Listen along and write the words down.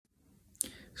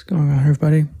What's going on,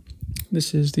 everybody?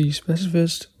 This is the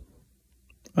specificist.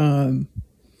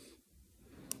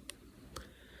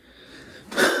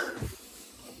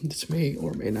 This may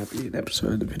or may not be an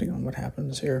episode, depending on what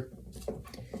happens here.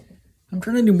 I'm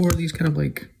trying to do more of these kind of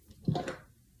like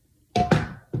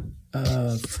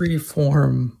free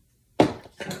form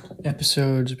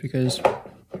episodes because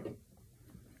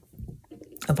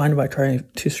I find if I try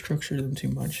to structure them too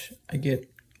much, I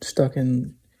get stuck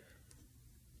in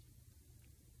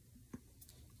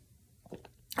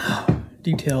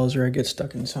details, or I get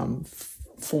stuck in some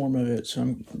form of it.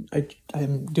 So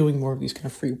I'm doing more of these kind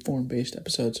of free form based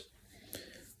episodes.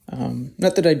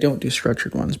 Not that I don't do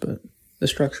structured ones, but the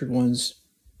structured ones,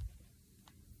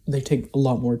 they take a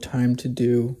lot more time to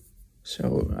do.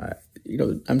 So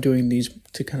I'm doing these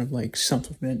to kind of like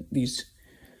supplement these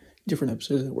different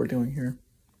episodes that we're doing here.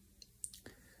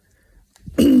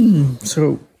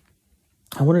 So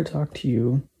I want to talk to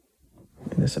you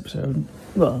in this episode.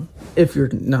 Well, if you're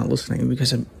not listening,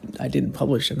 because I didn't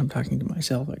publish it, I'm talking to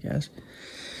myself, I guess.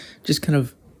 Just kind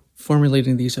of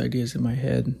formulating these ideas in my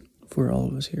head for all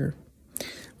of us here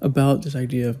about this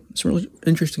idea. It's a really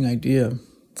interesting idea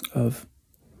of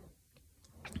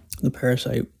the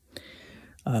parasite,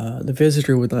 the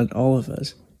visitor within all of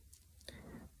us.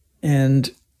 And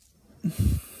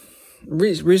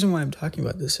reason why I'm talking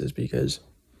about this is because,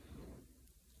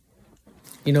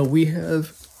 we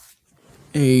have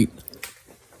a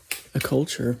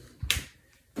culture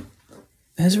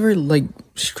that has a very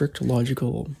strict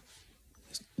logical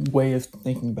way of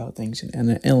thinking about things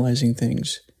and analyzing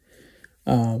things.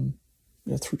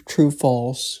 True,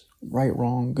 false, right,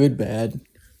 wrong, good, bad,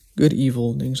 good,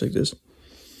 evil, things like this.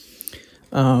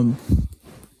 And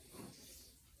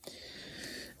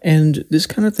this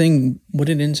kind of thing, what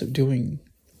it ends up doing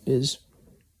is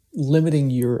limiting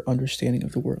your understanding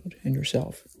of the world and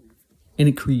yourself. And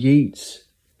it creates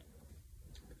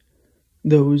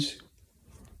those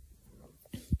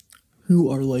who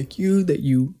are like you that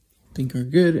you think are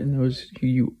good, and those who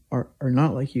you are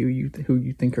not like you who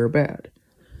you think are bad.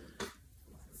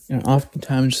 And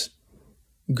oftentimes,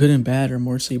 good and bad are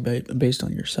mostly based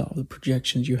on yourself, the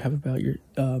projections you have about your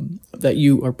that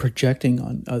you are projecting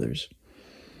on others.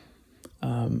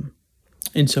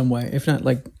 In some way, if not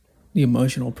like the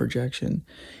emotional projection,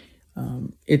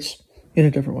 it's in a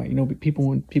different way.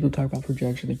 When people talk about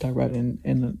projection, they talk about it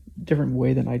in a different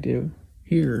way than I do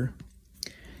here.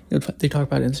 They talk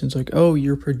about instances like, oh,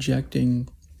 you're projecting.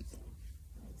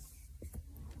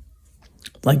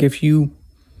 Like if you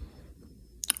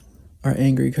are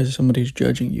angry because somebody's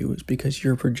judging you, it's because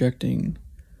you're projecting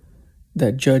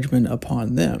that judgment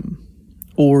upon them,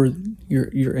 or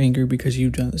you're angry because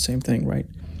you've done the same thing, right?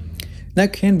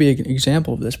 That can be an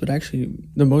example of this, but actually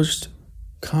the most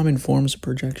common forms of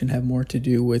projection have more to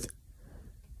do with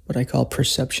what I call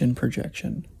perception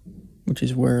projection, which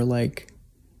is where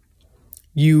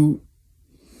you,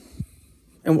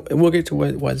 and we'll get to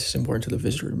why this is important to the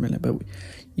visitor in a minute, but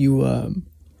you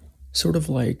sort of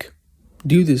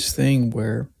do this thing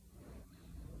where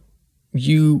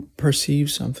you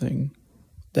perceive something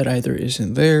that either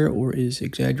isn't there or is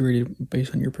exaggerated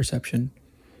based on your perception,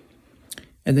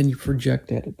 and then you project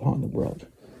that upon the world,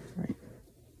 right?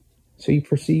 So you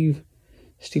perceive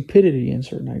stupidity in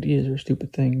certain ideas or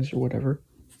stupid things or whatever,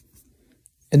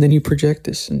 and then you project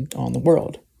this on the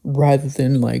world rather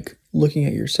than looking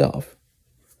at yourself,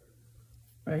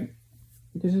 right?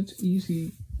 Because it's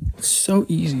so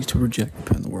easy to project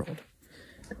upon the world.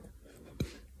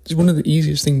 It's one of the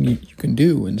easiest things you can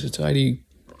do, and society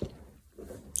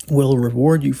will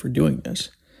reward you for doing this.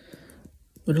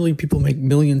 Literally, people make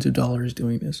millions of dollars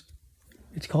doing this.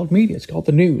 It's called media. It's called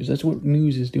the news. That's what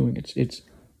news is doing. It's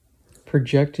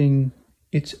projecting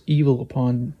its evil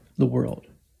upon the world.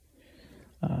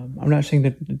 I'm not saying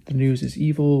that the news is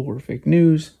evil or fake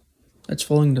news. That's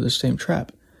falling into the same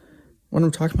trap. What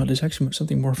I'm talking about is actually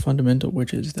something more fundamental,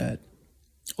 which is that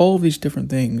all of these different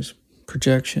things,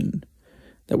 projection,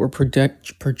 that we're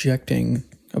projecting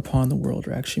upon the world,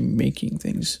 are actually making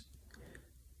things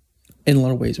in a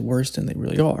lot of ways worse than they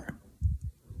really are.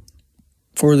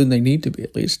 Or than they need to be,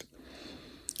 at least.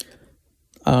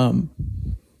 And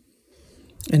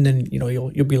then,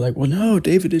 you'll be like, well, no,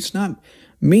 David, it's not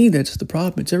me that's the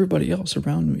problem. It's everybody else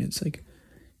around me. It's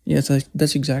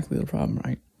that's exactly the problem,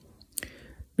 right?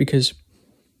 Because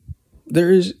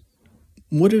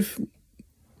what if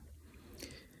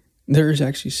there is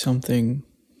actually something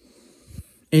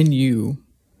in you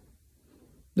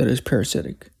that is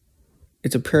parasitic?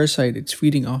 It's a parasite. It's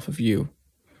feeding off of you.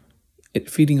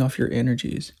 It's feeding off your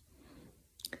energies.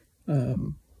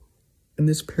 And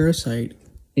this parasite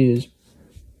is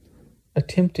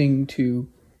attempting to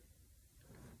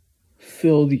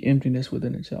fill the emptiness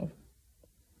within itself.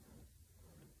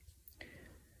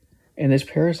 And this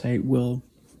parasite will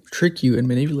trick you and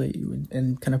manipulate you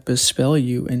and kind of bespell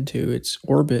you into its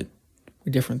orbit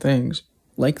with different things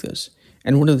like this.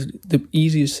 And one of the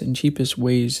easiest and cheapest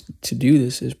ways to do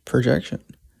this is projection.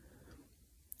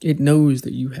 It knows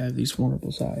that you have these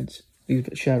vulnerable sides, these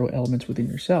shadow elements within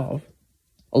yourself,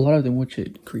 a lot of them which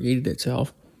it created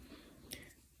itself,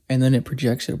 and then it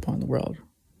projects it upon the world.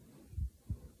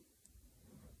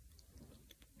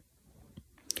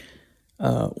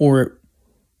 Or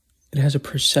it has a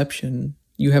perception.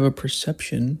 You have a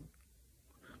perception,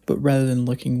 but rather than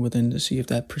looking within to see if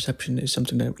that perception is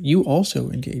something that you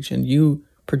also engage in, you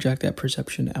project that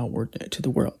perception outward to the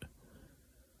world,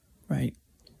 right?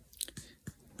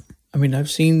 I mean, I've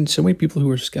seen so many people who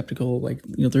are skeptical, like,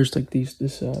 there's like this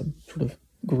sort of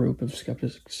group of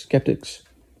skeptics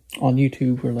on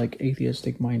YouTube who are like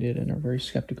atheistic minded and are very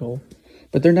skeptical,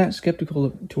 but they're not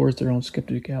skeptical towards their own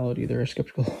skepticality. They're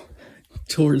skeptical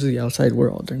towards the outside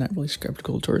world. They're not really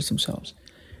skeptical towards themselves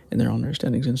and their own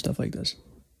understandings and stuff like this,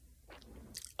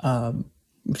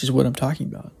 which is what I'm talking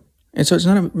about. And so it's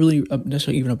not really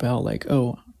necessarily even about like,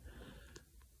 oh,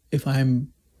 if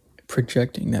I'm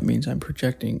projecting, that means I'm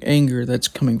projecting anger that's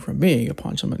coming from me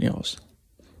upon somebody else.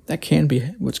 That can be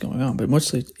what's going on, but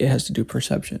mostly it has to do with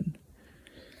perception.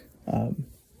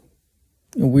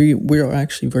 We are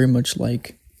actually very much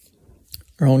like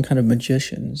our own kind of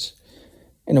magicians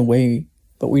in a way,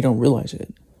 but we don't realize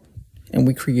it. And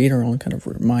we create our own kind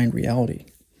of mind reality.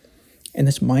 And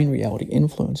this mind reality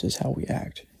influences how we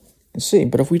act and see.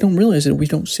 But if we don't realize it, we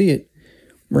don't see it,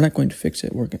 we're not going to fix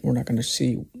it. We're not going to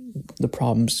see the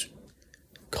problems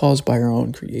caused by our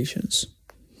own creations.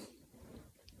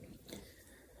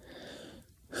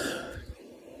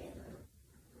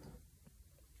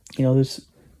 This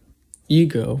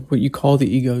ego, what you call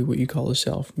the ego, what you call the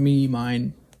self, me,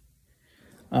 mine.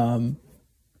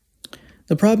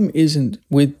 The problem isn't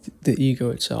with the ego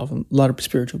itself. A lot of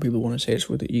spiritual people want to say it's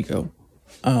with the ego.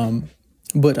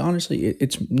 But honestly,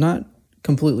 it's not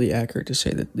completely accurate to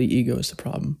say that the ego is the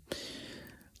problem.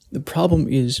 The problem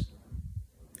is,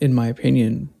 in my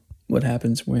opinion, what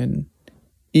happens when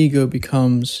ego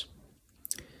becomes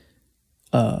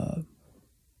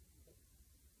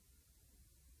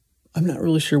I'm not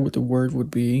really sure what the word would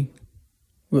be,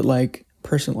 but like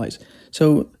personalized.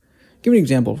 So give me an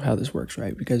example of how this works,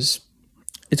 right? Because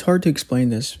it's hard to explain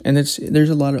this, and there's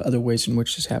a lot of other ways in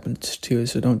which this happens too.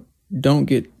 So don't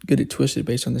get it twisted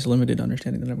based on this limited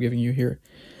understanding that I'm giving you here.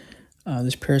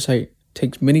 This parasite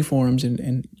takes many forms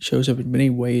and shows up in many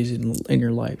ways in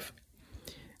your life.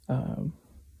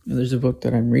 There's a book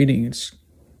that I'm reading. It's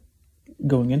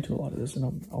going into a lot of this,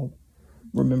 and I'll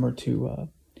remember to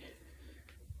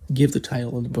give the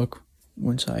title of the book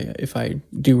if I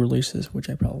do release this, which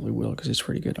I probably will because it's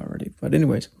pretty good already. But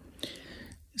anyways,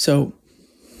 so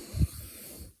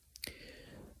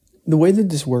the way that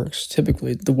this works,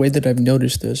 typically, the way that I've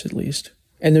noticed this at least,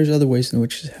 and there's other ways in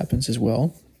which this happens as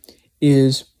well,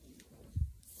 is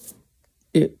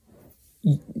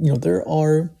there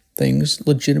are things,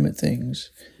 legitimate things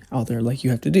out there like you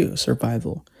have to do,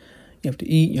 survival. You have to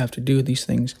eat, you have to do these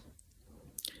things.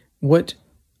 What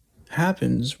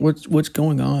happens, what's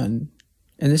going on,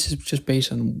 and this is just based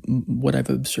on what I've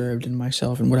observed in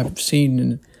myself and what I've seen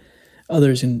in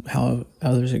others and how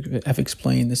others have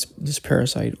explained this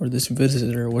parasite or this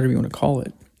visitor or whatever you want to call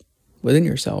it within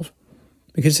yourself,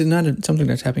 because it's not something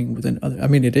that's happening within other. I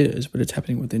mean, it is, but it's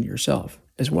happening within yourself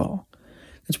as well.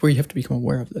 That's where you have to become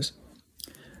aware of this.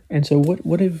 And so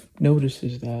what I've noticed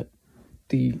is that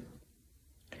the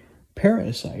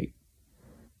parasite,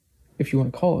 if you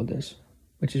want to call it this,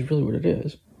 which is really what it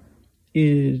is,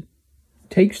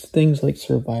 takes things like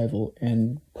survival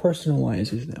and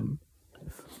personalizes them,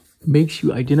 makes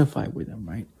you identify with them,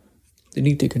 right? The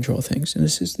need to control things. And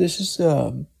this is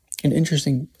an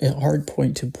interesting, hard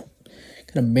point to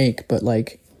kind of make, but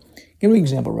like, give me an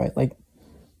example, right? Like,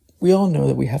 we all know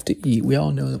that we have to eat. We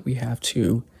all know that we have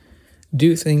to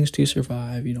do things to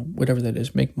survive, whatever that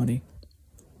is, make money.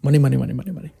 Money.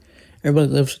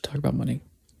 Everybody loves to talk about money.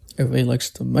 Everybody likes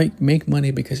to make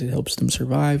money because it helps them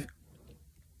survive.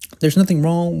 There's nothing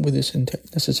wrong with this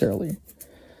necessarily.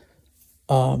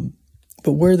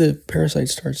 But where the parasite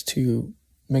starts to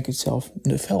make itself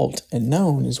felt and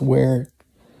known is where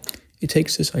it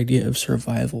takes this idea of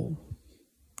survival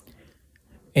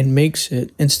and makes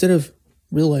it, instead of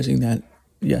realizing that,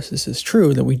 yes, this is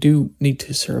true, that we do need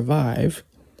to survive,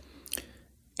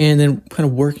 and then kind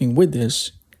of working with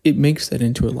this, it makes that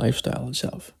into a lifestyle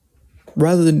itself.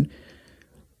 Rather than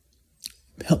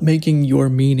making your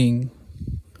meaning,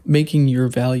 making your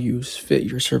values fit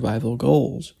your survival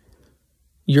goals,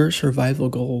 your survival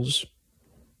goals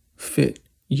fit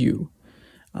you.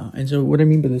 And so what I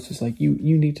mean by this is like you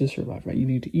need to survive, right? You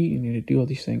need to eat, you need to do all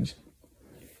these things.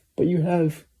 But you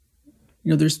have,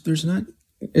 there's not,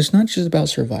 it's not just about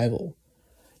survival.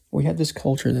 We have this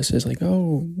culture that says like,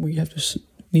 oh, we have to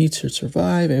need to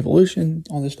survive, evolution,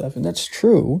 all this stuff. And that's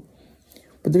true.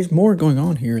 But there's more going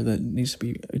on here that needs to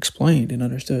be explained and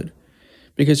understood.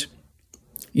 Because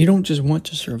you don't just want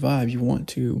to survive, you want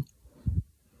to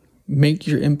make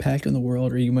your impact in the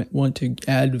world, or you might want to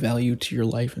add value to your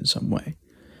life in some way,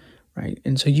 right?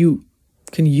 And so you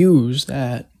can use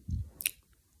that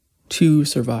to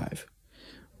survive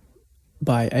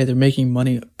by either making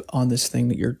money on this thing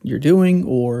that you're doing,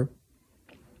 or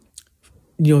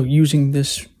using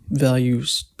this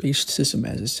values-based system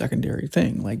as a secondary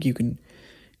thing. Like you can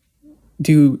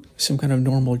do some kind of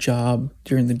normal job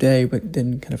during the day, but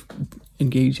then kind of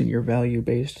engage in your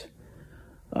value-based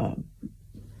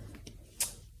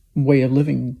way of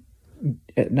living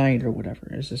at night or whatever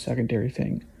as a secondary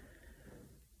thing.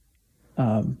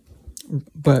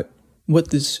 But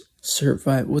what this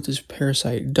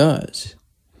parasite does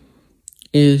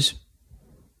is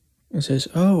it says,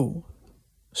 oh,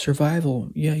 survival.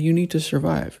 Yeah, you need to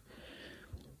survive.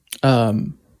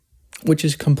 Which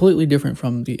is completely different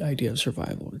from the idea of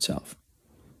survival itself.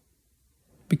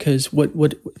 Because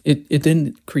what it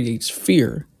then creates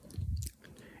fear,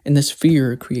 and this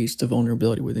fear creates the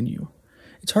vulnerability within you.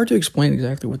 It's hard to explain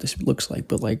exactly what this looks like,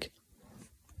 but like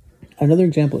another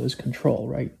example is control,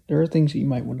 right? There are things that you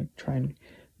might want to try and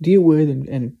deal with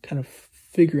and kind of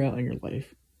figure out in your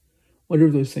life,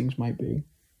 whatever those things might be.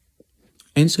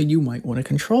 And so you might want to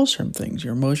control some things,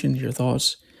 your emotions, your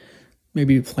thoughts,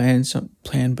 maybe plan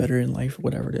better in life,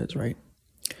 whatever it is, right?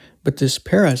 But this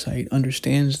parasite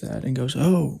understands that and goes,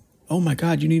 oh my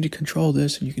God, you need to control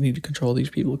this, and you need to control these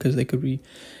people because they could be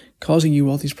causing you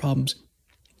all these problems.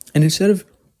 And instead of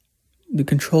the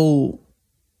control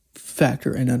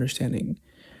factor and understanding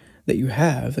that you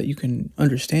have, that you can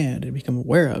understand and become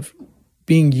aware of,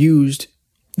 being used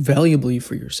valuably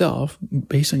for yourself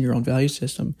based on your own value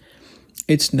system,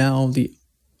 it's now the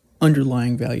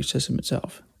underlying value system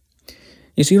itself.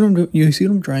 You see what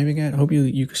I'm driving at? I hope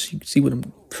you see what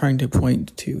I'm trying to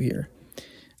point to here.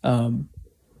 And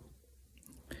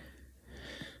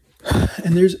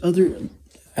there's other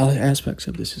aspects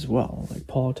of this as well. Like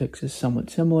politics is somewhat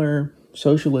similar.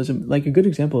 Socialism, like a good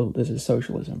example of this is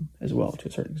socialism as well, to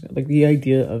a certain extent. Like the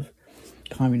idea of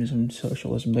communism,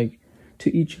 socialism, like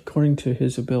to each according to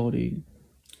his ability,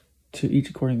 to each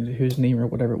according to his name or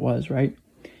whatever it was, right?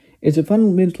 It's a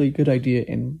fundamentally good idea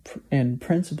in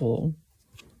principle.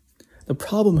 The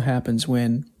problem happens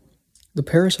when the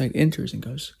parasite enters and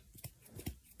goes,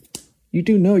 you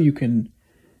do know you can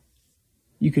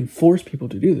force people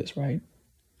to do this, right?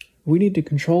 We need to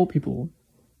control people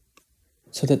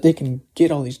so that they can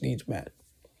get all these needs met.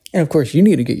 And of course, you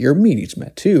need to get your needs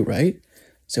met too, right?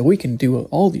 So we can do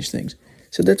all these things.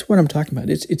 So that's what I'm talking about.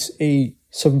 It's a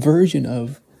subversion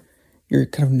of your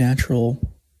kind of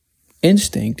natural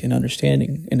instinct and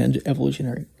understanding and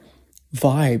evolutionary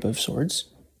vibe of sorts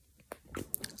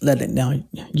that it now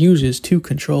uses to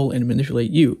control and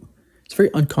manipulate you. It's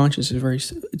very unconscious.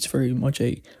 It's very much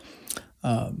a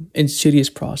insidious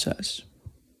process.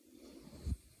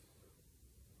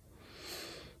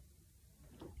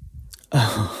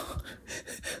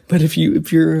 But if you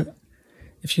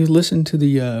listen to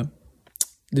the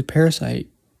parasite,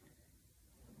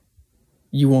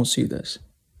 you won't see this.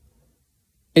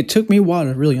 It took me a while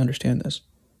to really understand this.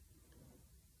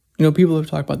 People have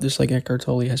talked about this, like Eckhart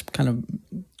Tolle has kind of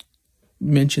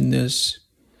mentioned this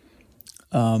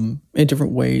in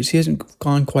different ways. He hasn't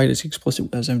gone quite as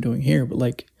explicit as I'm doing here, but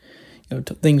like,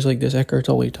 things like this, Eckhart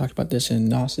Tolle talked about this, and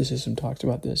Gnosticism talks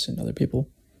about this, and other people.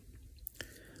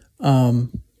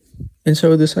 And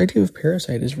so this idea of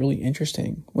parasite is really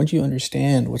interesting. Once you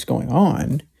understand what's going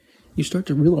on, you start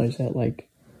to realize that, like,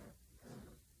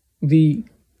 the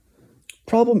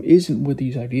problem isn't with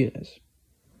these ideas.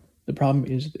 The problem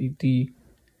is the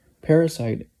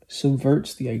parasite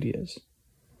subverts the ideas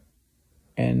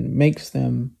and makes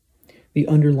them the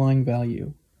underlying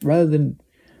value. Rather than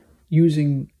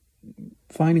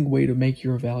finding a way to make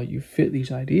your value fit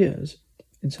these ideas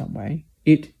in some way,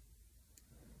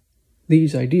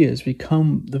 these ideas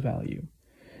become the value.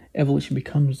 Evolution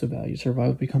becomes the value.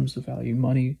 Survival becomes the value.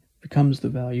 Money becomes the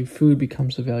value. Food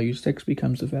becomes the value. Sex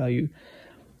becomes the value.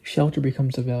 Shelter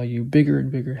becomes the value. Bigger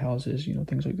and bigger houses,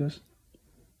 things like this.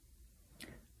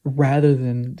 Rather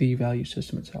than the value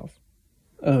system itself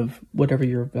of whatever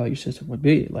your value system would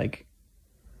be. Like,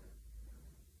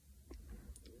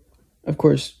 of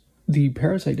course, the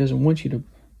parasite doesn't want you to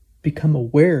become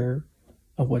aware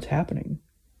of what's happening.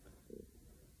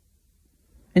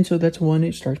 And so that's when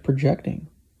it starts projecting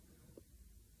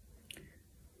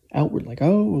outward, like,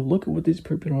 oh, look at what these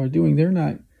people are doing. They're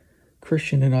not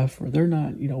Christian enough, or they're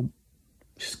not,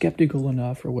 skeptical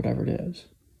enough, or whatever it is.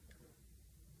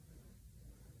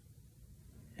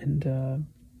 And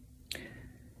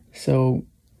so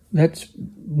that's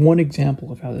one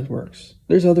example of how this works.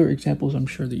 There's other examples I'm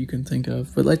sure that you can think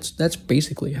of, but that's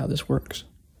basically how this works.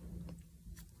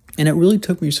 And it really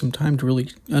took me some time to really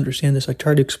understand this. I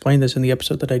tried to explain this in the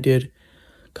episode that I did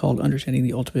called Understanding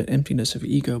the Ultimate Emptiness of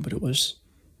Ego, but it was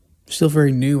still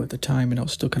very new at the time, and I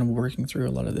was still kind of working through a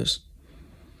lot of this.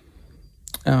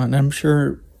 And I'm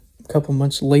sure a couple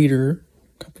months later,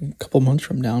 couple months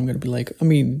from now, I'm going to be like,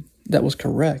 that was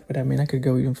correct, but I could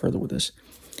go even further with this.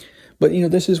 But,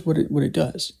 this is what it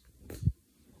does.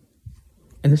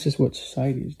 And this is what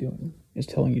society is doing, is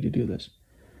telling you to do this.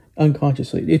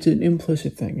 Unconsciously. It's an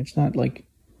implicit thing. It's not like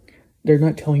they're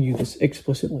not telling you this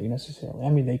explicitly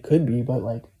necessarily. They could be, but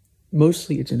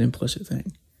mostly it's an implicit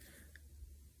thing.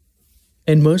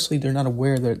 And mostly they're not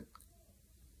aware that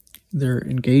they're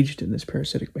engaged in this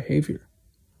parasitic behavior.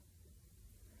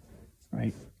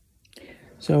 Right?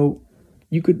 So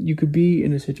you could be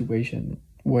in a situation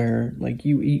where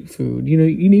you eat food. You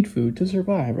need food to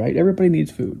survive, right? Everybody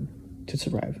needs food to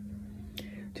survive.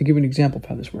 To give an example of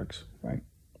how this works, right?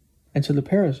 And so the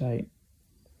parasite,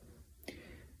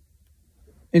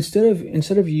 instead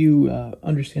of you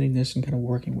understanding this and kind of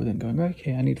working with it and going,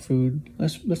 okay, I need food.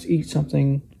 Let's eat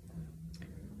something.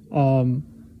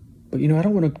 But I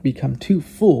don't want to become too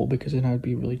full, because then I would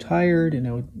be really tired, and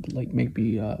it would make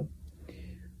me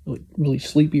really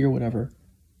sleepy or whatever.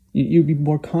 You'd be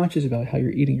more conscious about how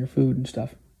you're eating your food and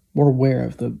stuff, more aware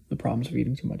of the problems of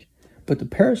eating too much. But the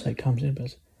parasite comes in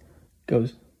and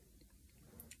goes,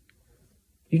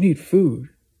 you need food.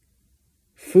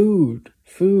 Food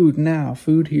now.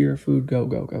 Food here. Food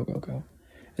go.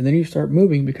 And then you start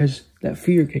moving because that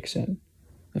fear kicks in.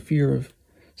 The fear of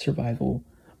survival,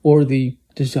 or the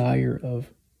desire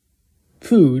of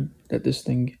food that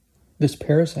this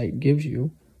parasite gives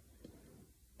you,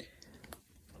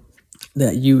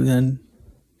 that you then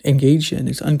engage in.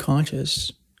 It's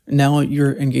unconscious. Now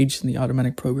you're engaged in the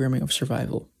automatic programming of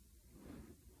survival.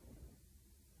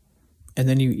 And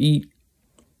then you eat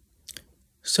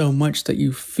so much that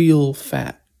you feel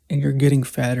fat, and you're getting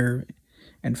fatter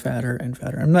and fatter and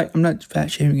fatter. I'm not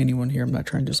fat shaming anyone here. I'm not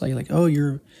trying to say oh,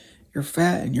 you're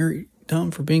fat and you're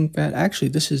dumb for being fat. Actually,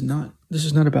 this is not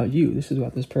about you. This is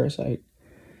about this parasite,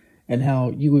 and how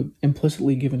you have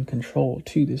implicitly given control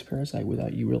to this parasite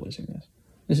without you realizing this.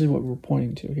 This is what we're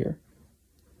pointing to here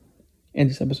in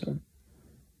this episode.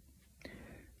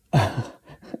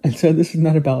 And so this is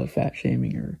not about fat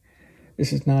shaming, or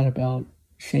this is not about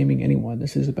shaming anyone.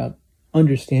 This is about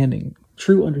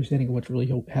true understanding of what's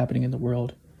really happening in the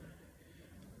world.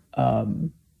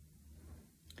 And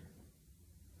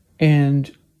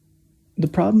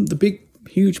the big,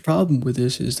 huge problem with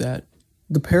this is that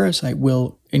the parasite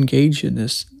will engage in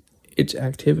its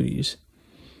activities,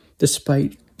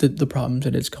 despite the problems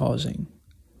that it's causing.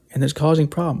 And it's causing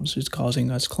problems. It's causing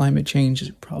us climate change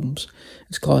problems.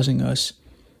 It's causing us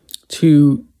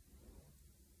to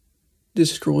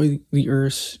destroy the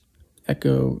Earth's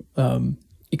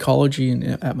ecology and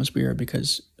atmosphere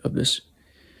because of this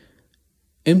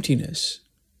emptiness.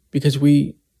 Because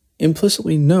we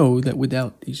implicitly know that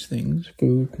without these things,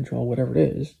 food, control, whatever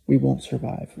it is, we won't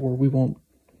survive, or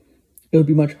it would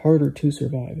be much harder to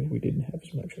survive if we didn't have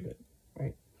as much of it,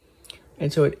 right?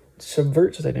 And so it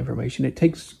subverts that information. It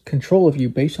takes control of you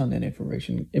based on that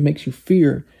information. It makes you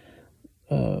fear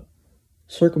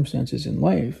circumstances in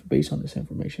life based on this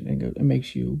information, and it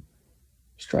makes you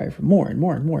strive for more and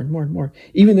more and more and more and more,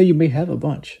 even though you may have a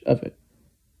bunch of it.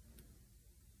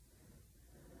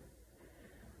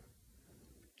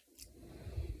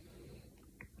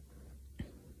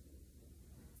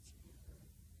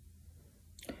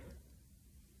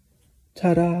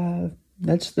 Ta-da!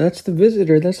 That's the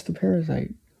visitor. That's the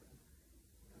parasite.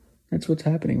 That's what's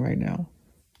happening right now.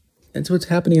 That's what's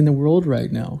happening in the world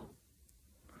right now.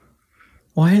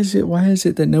 Why is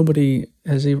it that nobody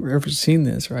has ever seen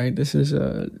this, right? This is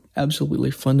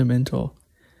absolutely fundamental.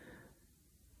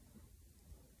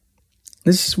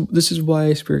 This is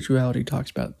why spirituality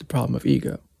talks about the problem of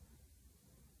ego.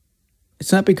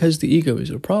 It's not because the ego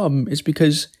is a problem. It's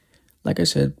because, like I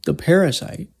said, the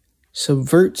parasite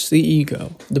subverts the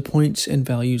ego, the points and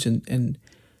values and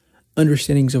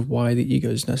understandings of why the ego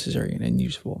is necessary and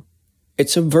useful. It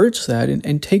subverts that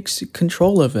and takes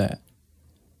control of that.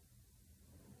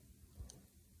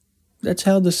 That's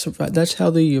how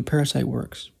the parasite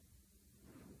works.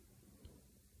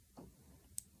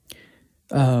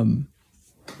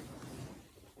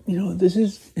 This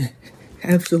is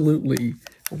absolutely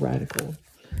radical.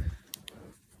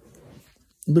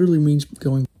 Literally means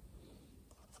going.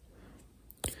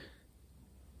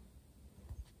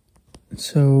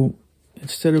 So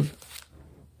instead of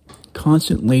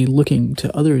constantly looking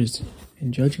to others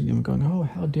and judging them and going, oh,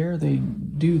 how dare they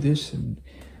do this and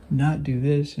not do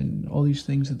this and all these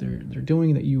things that they're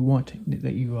doing that you want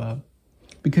to,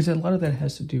 because a lot of that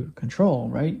has to do with control,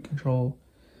 right? Control.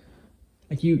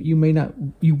 Like you may not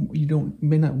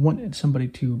want somebody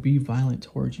to be violent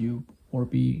towards you or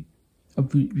be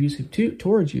abusive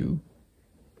towards you,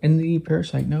 and the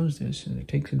parasite knows this and it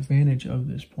takes advantage of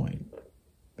this point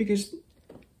because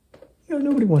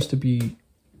nobody wants to be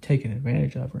taken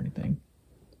advantage of or anything.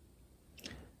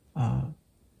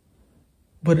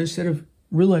 But instead of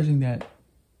realizing that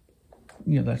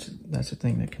that's a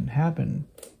thing that can happen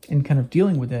and kind of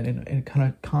dealing with that in a kind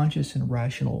of conscious and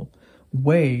rational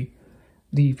way,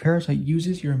 the parasite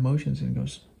uses your emotions and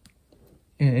goes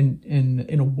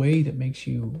in a way that makes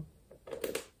you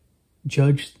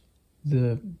judge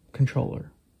the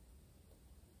controller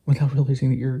without realizing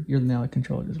that you're now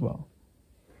controlled as well.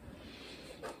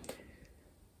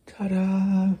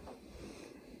 Ta-da!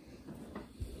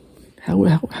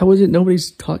 How is it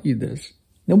nobody's taught you this?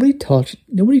 Nobody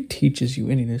teaches you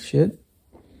any of this shit.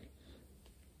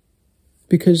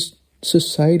 Because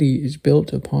society is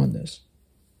built upon this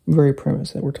very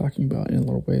premise that we're talking about in a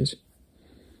lot of ways.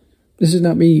 This is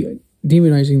not me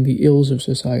demonizing the ills of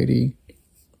society.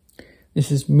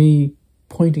 This is me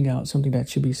pointing out something that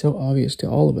should be so obvious to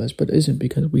all of us, but isn't,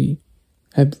 because we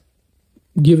have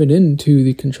given in to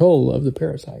the control of the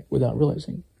parasite without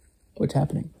realizing what's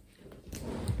happening.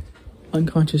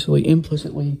 Unconsciously,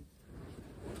 implicitly,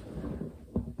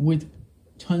 with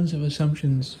tons of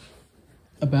assumptions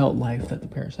about life that the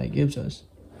parasite gives us.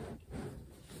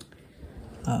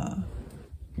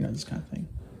 This kind of thing.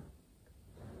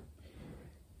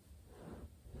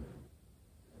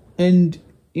 And,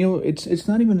 it's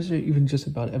not even just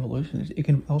about evolution. It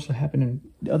can also happen in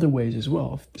other ways as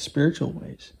well, spiritual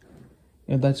ways.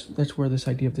 That's where this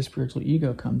idea of the spiritual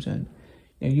ego comes in.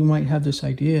 You might have this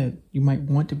idea, you might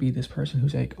want to be this person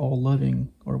who's like all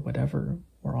loving or whatever,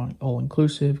 or all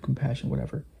inclusive, compassion,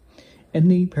 whatever. And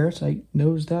the parasite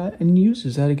knows that and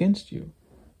uses that against you.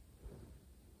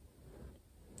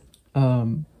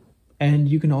 And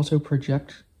you can also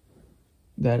project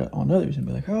that on others and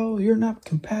be like, oh, you're not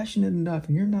compassionate enough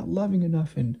and you're not loving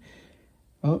enough, and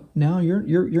now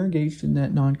you're engaged in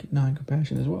that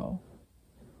non-compassion as well.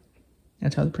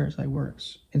 That's how the parasite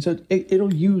works. And so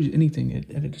it'll use anything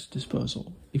at its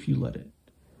disposal if you let it.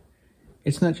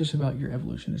 It's not just about your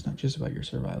evolution. It's not just about your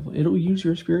survival. It'll use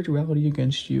your spirituality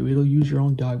against you. It'll use your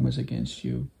own dogmas against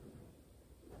you.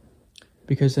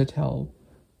 Because that's how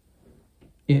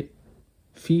it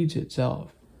feeds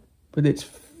itself. But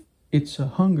its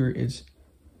hunger is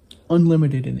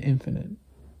unlimited and infinite.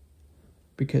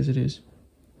 Because it is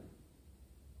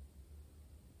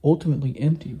ultimately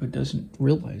empty, but doesn't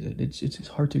realize it. It's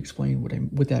hard to explain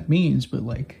what that means, but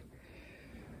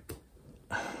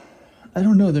I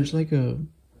don't know, there's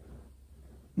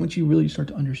once you really start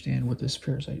to understand what this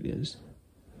parasite is,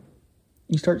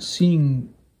 you start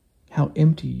seeing how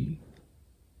empty,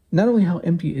 not only how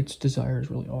empty its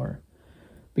desires really are,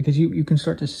 because you can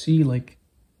start to see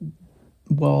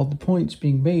while the points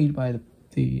being made by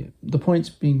the points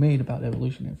being made about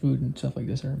evolution and food and stuff like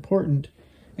this are important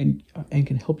and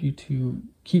can help you to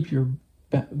keep your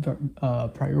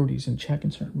priorities in check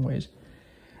in certain ways,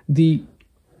 the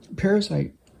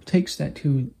parasite takes that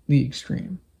to the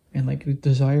extreme, and the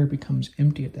desire becomes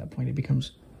empty at that point. It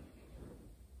becomes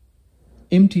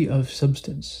empty of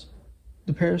substance.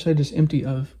 The parasite is empty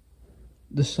of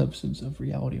the substance of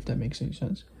reality, if that makes any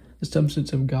sense. The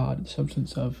substance of God, the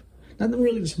substance of, not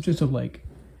really the substance of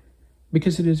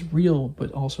because it is real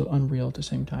but also unreal at the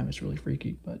same time. It's really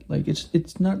freaky, but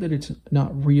it's not that it's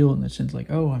not real in the sense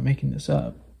oh, I'm making this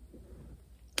up.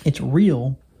 It's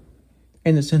real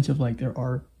in the sense of there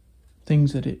are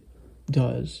things that it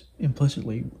does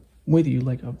implicitly with you,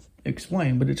 I've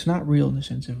explained, but it's not real in the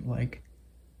sense of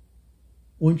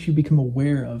once you become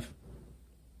aware of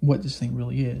what this thing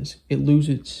really is, it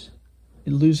loses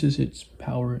its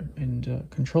power and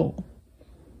control.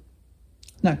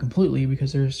 Not completely,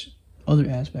 because there's other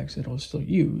aspects that it'll still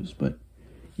use, but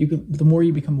the more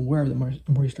you become aware of it,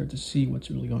 the more you start to see what's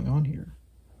really going on here.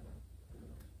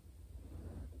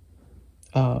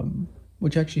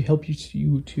 Which actually helps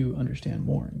you to understand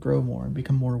more and grow more and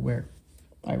become more aware,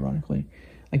 ironically.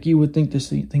 You would think this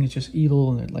thing is just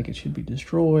evil and that it should be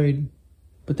destroyed,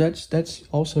 but that's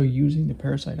also using the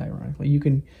parasite, ironically. You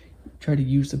can try to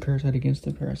use the parasite against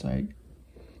the parasite.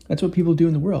 That's what people do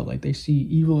in the world. Like, they see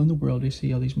evil in the world. They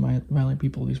see all these violent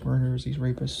people, these murderers, these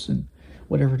rapists, and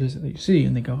whatever it is that they see,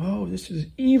 and they go, oh, this is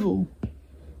evil.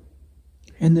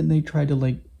 And then they try to,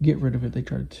 like, get rid of it. They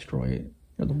try to destroy it. You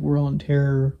know, the war on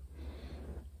terror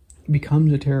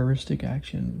becomes a terroristic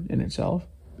action in itself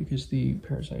because the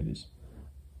parasite is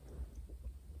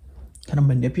kind of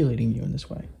manipulating you in this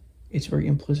way. It's very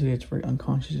implicit. It's very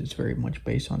unconscious. It's very much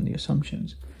based on the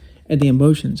assumptions and the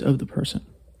emotions of the person.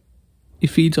 It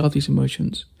feeds off these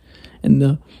emotions and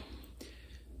the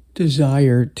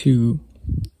desire to,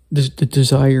 the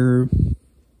desire,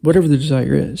 whatever the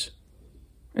desire is,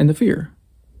 and the fear.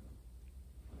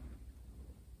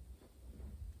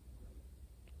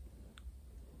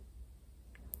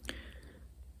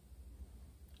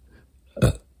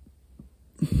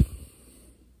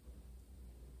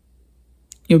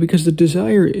 You know, because the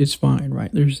desire is fine,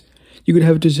 right? You could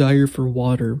have a desire for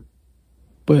water,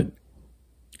 but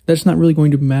that's not really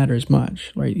going to matter as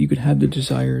much, right? You could have the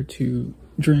desire to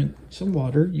drink some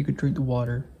water. You could drink the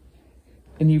water,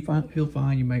 and you feel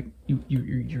fine.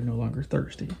 You're no longer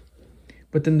thirsty.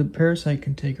 But then the parasite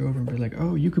can take over and be like,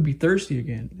 oh, you could be thirsty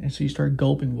again. And so you start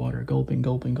gulping water, gulping.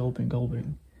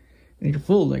 And you're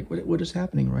full. Like, what is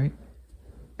happening, right?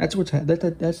 That's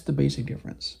that's the basic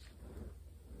difference,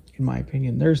 in my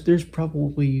opinion. There's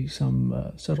probably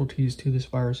some subtleties to this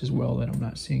virus as well that I'm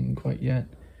not seeing quite yet.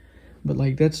 But,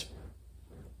 like, that's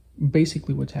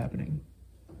basically what's happening.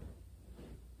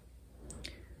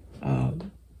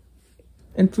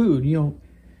 And food, you know,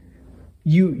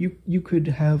 you could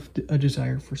have a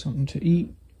desire for something to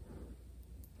eat.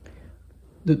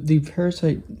 The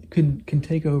parasite can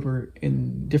take over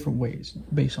in different ways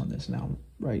based on this now,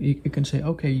 right? It can say,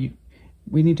 okay,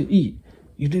 we need to eat.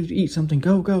 You need to eat something.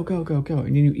 Go. And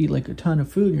then you eat, like, a ton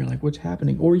of food, and you're like, what's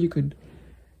happening? Or you could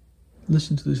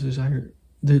listen to this desire,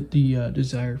 the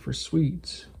desire for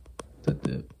sweets that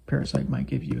the parasite might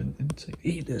give you, and say,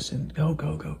 eat this, and go.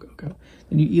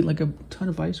 And you eat, like, a ton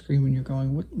of ice cream, and you're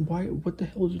going, what the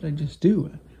hell did I just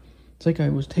do? It's like I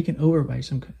was taken over by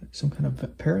some kind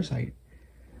of parasite.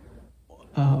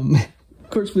 Of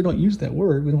course, we don't use that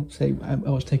word. We don't say I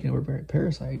was taken over by a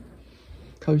parasite.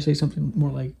 Probably say something more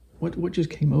like, what just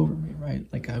came over me, right?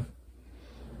 Like, I've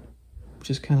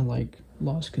just kind of, like,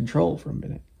 lost control for a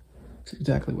minute. That's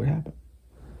exactly what happened.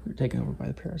 You're taken over by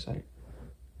the parasite.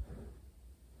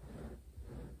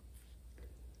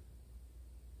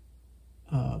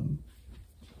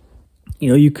 You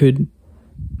know, you could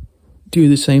do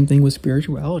the same thing with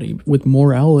spirituality, with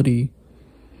morality,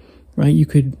 right? You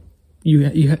could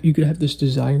have this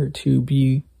desire to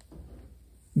be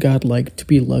godlike, to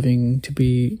be loving, to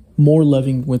be more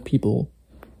loving with people.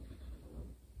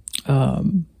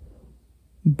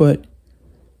 But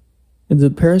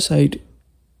the parasite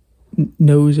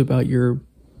knows about your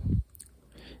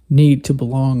need to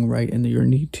belong, right? And your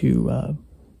need to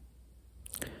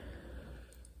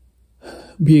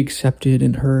be accepted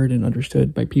and heard and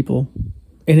understood by people.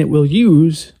 And it will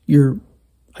use your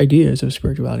ideas of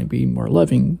spirituality and being more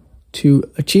loving to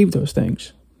achieve those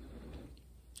things.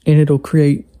 And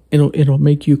it'll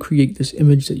make you create this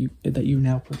image that you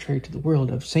now portray to the world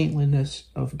of saintliness,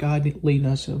 of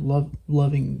godliness, of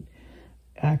loving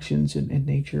actions and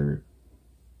nature,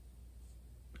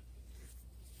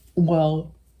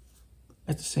 while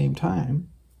at the same time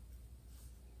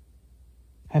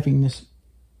having this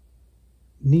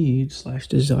need /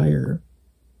 desire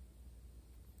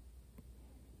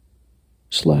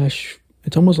 /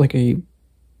 it's almost like a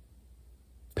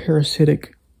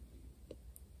parasitic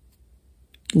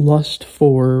lust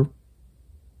for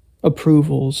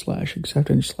approval /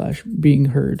 acceptance / being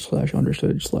heard /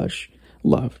 understood /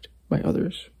 loved by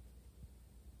others.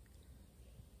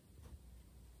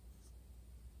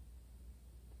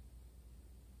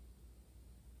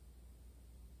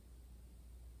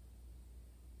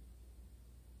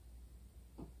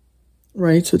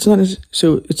 Right, so it's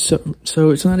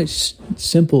not as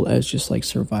simple as just like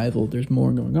survival. There's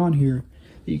more going on here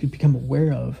that you could become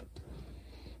aware of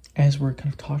as we're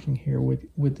kind of talking here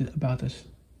about this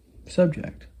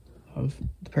subject of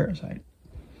the parasite.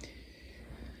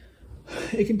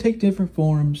 It can take different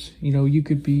forms. You know, you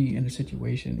could be in a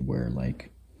situation where, like,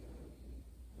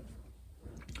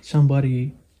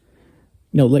 somebody,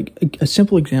 you know, like a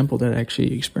simple example that I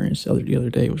actually experienced the other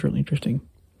day was really interesting.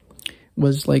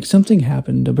 Was like something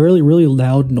happened, a really, really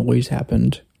loud noise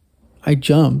happened. I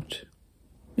jumped.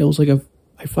 It was like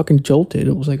I fucking jolted.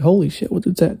 It was like, holy shit, what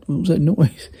was that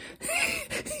noise?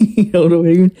 You know what I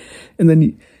mean? And then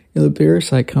you know, the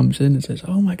parasite comes in and says,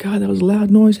 oh my God, that was a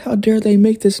loud noise. How dare they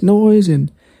make this noise?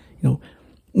 And, you know,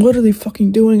 What are they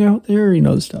fucking doing out there? You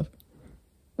know, the stuff.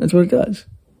 That's what it does.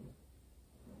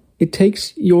 It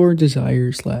takes your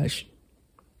desire /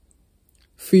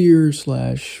 fear /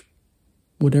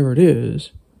 whatever it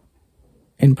is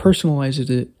and personalizes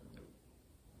it,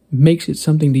 makes it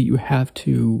something that you have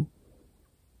to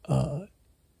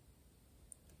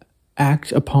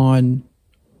act upon,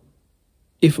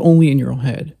 if only in your own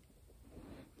head.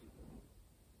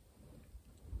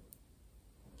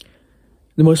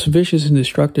 The most vicious and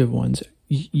destructive ones,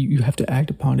 you have to act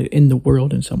upon it in the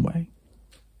world in some way.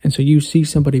 And so you see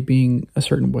somebody being a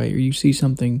certain way, or you see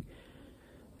something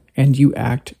and you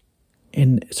act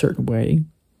in a certain way,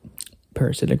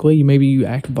 parasitically. Maybe you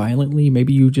act violently.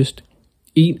 Maybe you just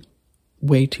eat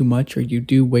way too much, or you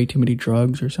do way too many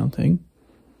drugs or something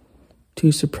to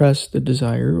suppress the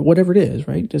desire, or whatever it is,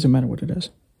 right? It doesn't matter what it is.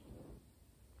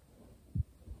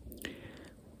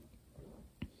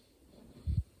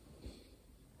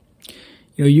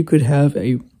 You know, you could have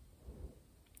the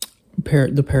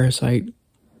parasite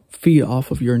feed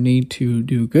off of your need to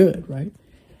do good, right?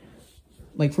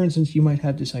 Like, for instance, you might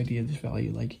have this idea, this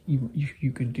value, like you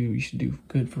should do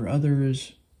good for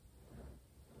others,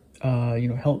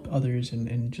 help others,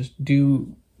 and just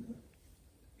don't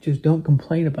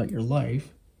complain about your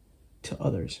life to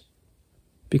others,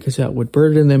 because that would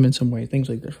burden them in some way, things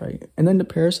like this, right? And then the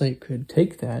parasite could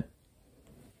take that,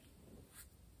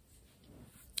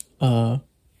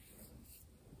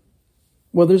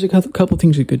 well, there's a couple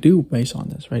things it could do based on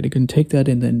this, right? It can take that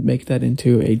and then make that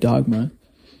into a dogma.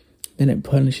 Then it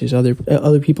punishes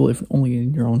other people, if only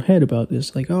in your own head, about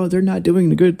this. Like, oh, they're not doing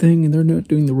the good thing and they're not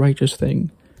doing the righteous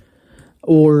thing.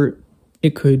 Or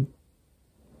it could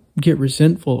get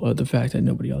resentful of the fact that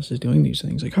nobody else is doing these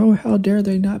things. Like, oh, how dare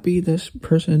they not be this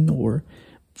person, or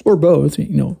both. You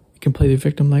know, you can play the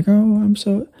victim, like, oh,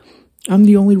 I'm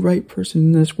the only right person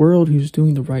in this world who's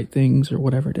doing the right things, or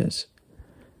whatever it is.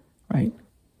 Right?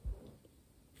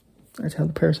 That's how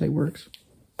the parasite works.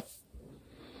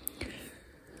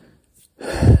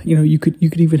 You know, you could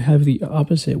even have the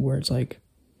opposite, where it's like,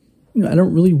 you know, I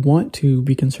don't really want to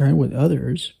be concerned with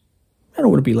others. I don't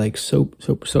want to be like so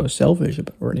selfish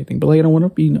or anything, but like, I don't want to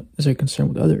be necessarily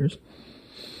concerned with others.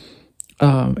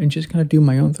 And just kind of do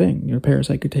my own thing. You know,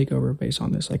 parasite could take over based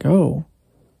on this, like, oh,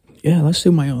 yeah, let's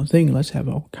do my own thing. Let's have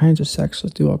all kinds of sex.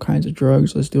 Let's do all kinds of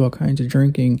drugs. Let's do all kinds of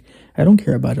drinking. I don't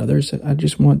care about others. I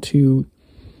just want to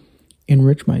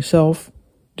enrich myself,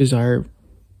 desire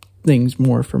things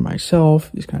more for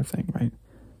myself, this kind of thing, right?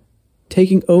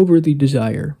 Taking over the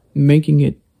desire, making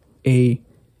it a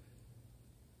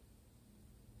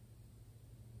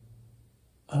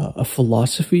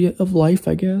philosophy of life,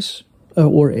 I guess,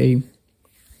 or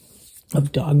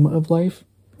of dogma of life,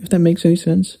 if that makes any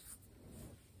sense.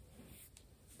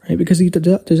 Right? Because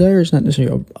the desire is not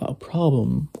necessarily a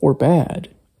problem or bad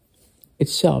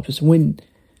itself. It's when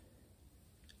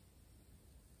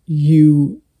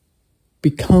you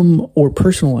become or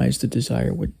personalize the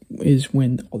desire, which is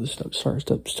when all this stuff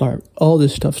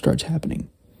starts happening.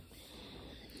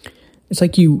 It's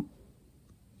like you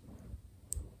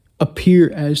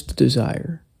appear as the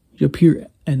desire. You appear,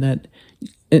 and that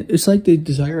it's like the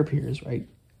desire appears, right?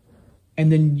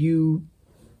 And then you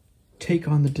take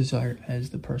on the desire as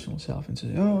the personal self and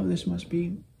say, oh, this must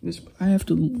be this. I have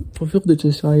to fulfill the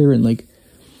desire, and like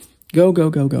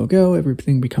go.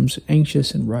 Everything becomes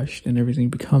anxious and rushed, and everything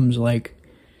becomes like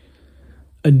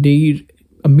a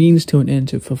means to an end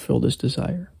to fulfill this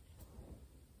desire.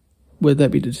 Whether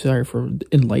that be the desire for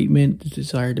enlightenment, the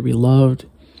desire to be loved,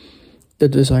 the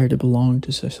desire to belong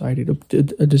to society,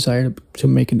 a desire to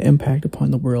make an impact upon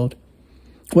the world,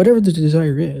 whatever the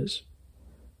desire is.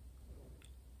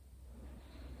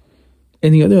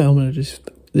 And the other element of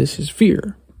this is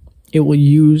fear. It will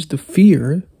use the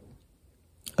fear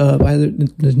of either the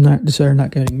desire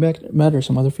not getting met or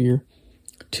some other fear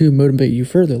to motivate you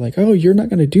further. Like, oh, you're not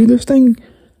going to do this thing?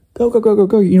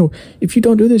 Go. You know, if you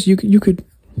don't do this, you could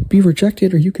be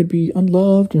rejected, or you could be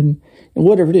unloved, and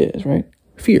whatever it is, right?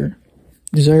 Fear.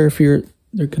 Desire, fear,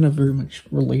 they're kind of very much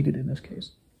related in this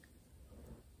case.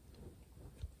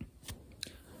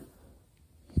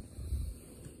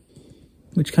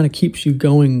 Which kind of keeps you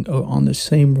going on the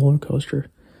same roller coaster.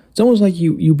 It's almost like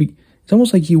you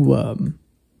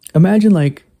imagine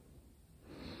like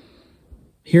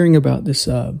hearing about this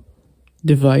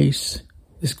device,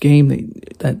 this game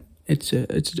that it's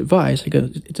a device, like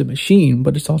it's a machine,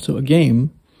 but it's also a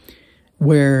game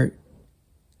where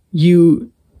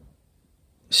you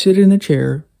sit in a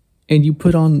chair and you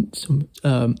put on some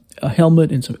a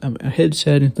helmet and a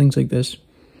headset and things like this,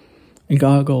 and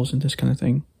goggles and this kind of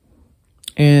thing.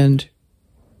 And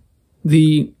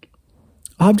the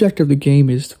object of the game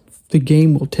is the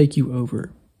game will take you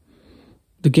over.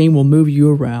 The game will move you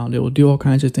around. It will do all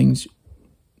kinds of things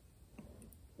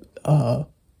that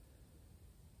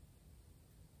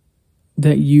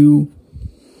you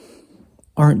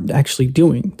aren't actually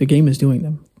doing. The game is doing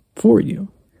them for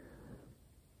you.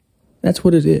 That's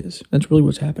what it is. That's really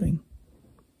what's happening.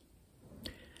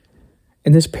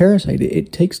 And this parasite,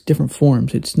 it takes different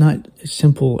forms. It's not as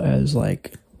simple as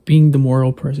like being the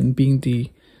moral person, being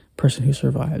the person who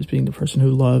survives, being the person who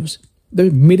loves.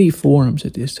 There's many forms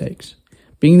that this takes.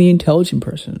 Being the intelligent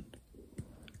person.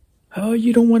 Oh,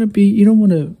 you don't want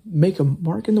to make a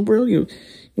mark in the world,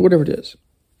 whatever it is.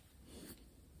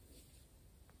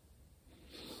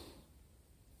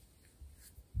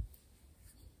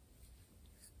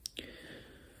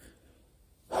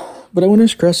 But I want to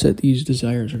stress that these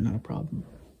desires are not a problem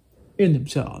in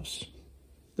themselves.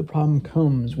 The problem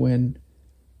comes when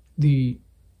the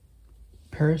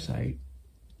parasite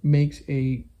makes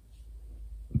a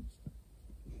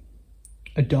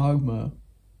dogma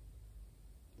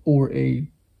or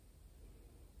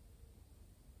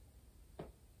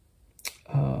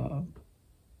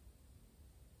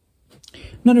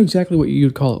not exactly what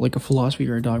you'd call it, like a philosophy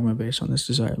or a dogma based on this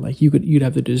desire. Like you'd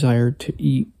have the desire to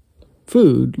eat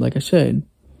food, like I said,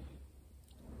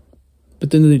 but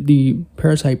then the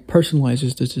parasite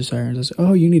personalizes this desire and says,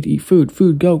 "Oh, you need to eat food.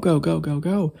 Food, go, go, go, go,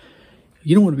 go.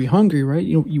 You don't want to be hungry, right?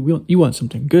 You want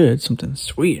something good, something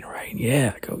sweet, right?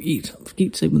 Yeah, go eat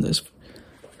some of this."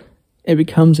 It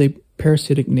becomes a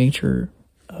parasitic nature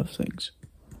of things.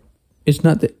 It's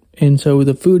not that, and so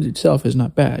the food itself is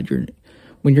not bad.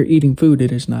 When you're eating food,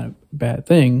 it is not a bad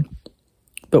thing.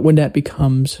 But when that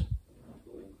becomes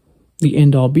the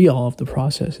end-all, be-all of the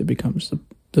process, it becomes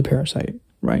the parasite,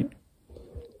 right?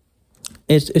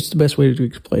 It's the best way to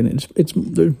explain it.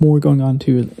 There's more going on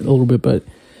to it a little bit, but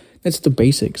that's the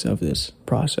basics of this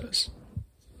process.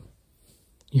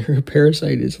 Your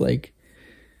parasite is like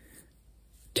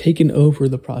taken over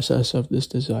the process of this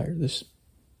desire,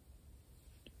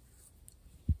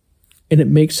 and it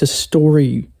makes a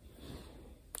story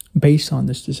based on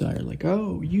this desire. Like,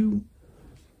 oh, you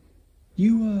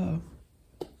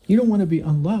don't want to be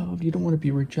unloved. You don't want to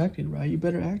be rejected, right? You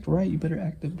better act right. You better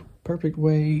act the perfect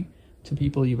way to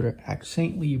people. You better act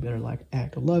saintly. You better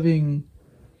act loving.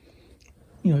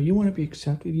 You want to be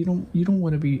accepted. You don't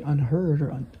want to be unheard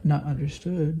or not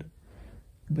understood.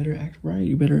 You better act right.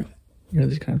 You better,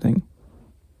 this kind of thing.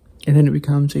 And then it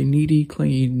becomes a needy,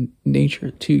 clingy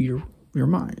nature to your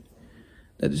mind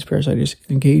that this parasite is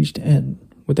engaged in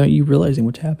without you realizing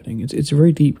what's happening. It's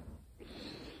very deep.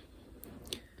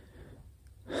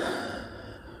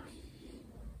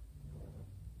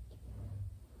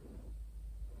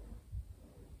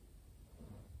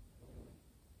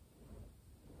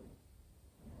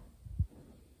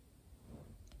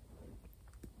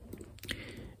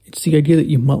 It's the idea that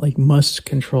you must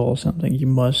control something. You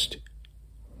must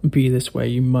be this way.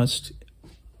 You must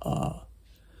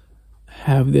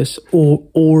have this,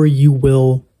 or you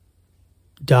will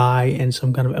die in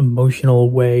some kind of emotional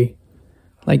way.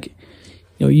 Like,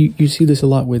 you see this a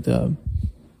lot with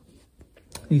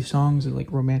these songs,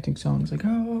 like romantic songs, like,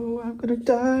 oh, I'm gonna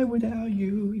die without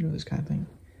you. This kind of thing.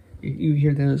 You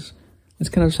hear those. It's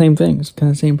kind of the same thing. It's kind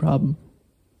of the same problem.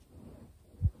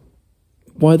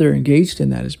 Why they're engaged in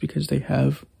that is because they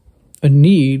have a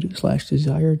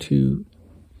need/desire to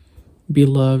be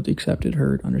loved, accepted,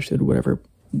 heard, understood, whatever,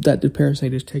 that the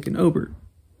parasite has taken over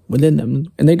within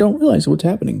them, and they don't realize what's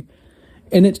happening.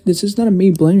 And this is not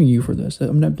me blaming you for this.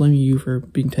 I'm not blaming you for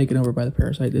being taken over by the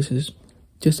parasite. This is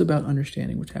just about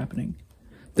understanding what's happening.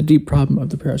 The deep problem of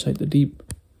the parasite, the deep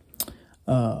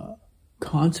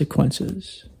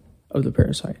consequences of the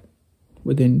parasite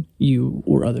within you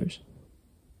or others.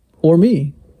 Or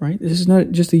me, right? This is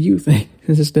not just a you thing.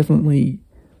 This is definitely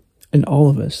an all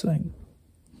of us thing.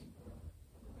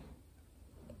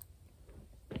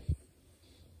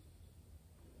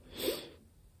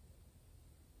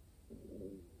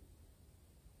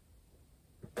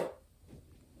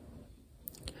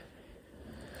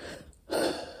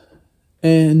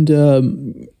 And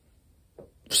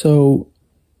so,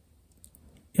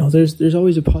 there's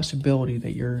always a possibility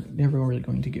that you're never really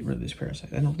going to get rid of this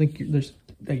parasite. I don't think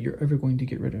that you're ever going to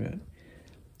get rid of it.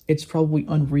 It's probably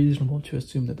unreasonable to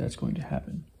assume that that's going to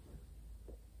happen.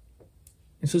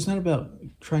 And so it's not about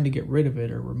trying to get rid of it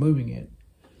or removing it,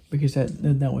 because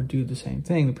that would do the same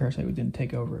thing. The parasite would then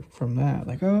take over from that.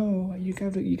 Like, oh, you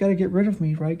got to get rid of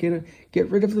me, right? Get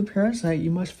rid of the parasite.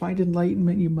 You must find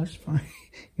enlightenment. You must find,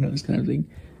 this kind of thing.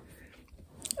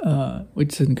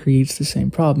 Which then creates the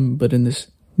same problem, but in this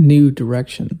new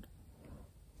direction.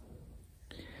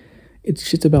 It's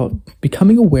just about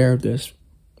becoming aware of this,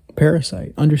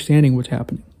 parasite, understanding what's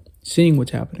happening, seeing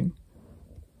what's happening,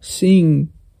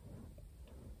 seeing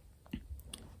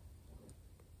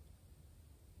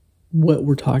what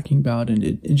we're talking about,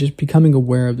 and just becoming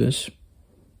aware of this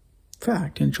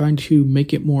fact and trying to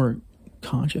make it more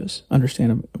conscious,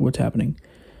 understand what's happening.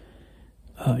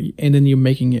 And then you're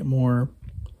making it more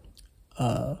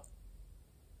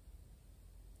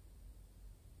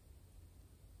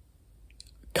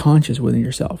conscious within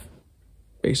yourself.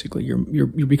 Basically, you're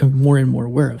becoming more and more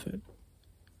aware of it.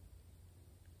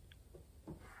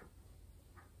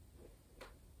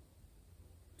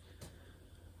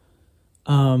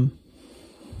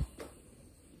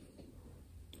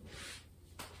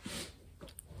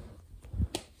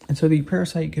 And so the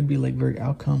parasite could be like very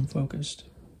outcome focused.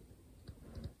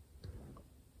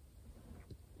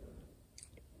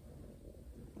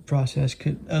 The parasite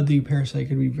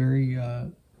could be very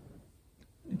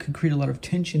could create a lot of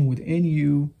tension within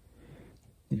you,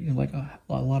 like a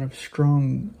lot of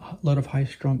high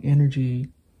strung energy.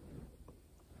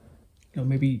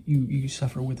 Maybe you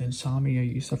suffer with insomnia,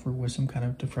 you suffer with some kind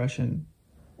of depression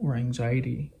or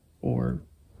anxiety, or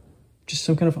just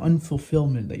some kind of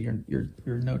unfulfillment that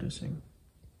you're noticing.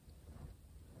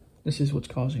 This is what's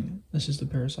causing it. This is the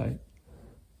parasite.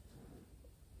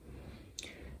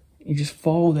 You just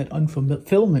follow that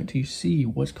unfulfillment till you see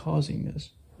what's causing this,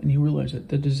 and you realize that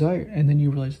the desire, and then you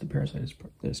realize the parasite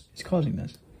is causing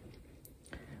this.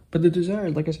 But the desire,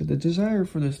 like I said, the desire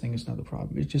for this thing is not the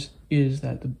problem. It just is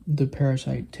that the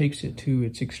parasite takes it to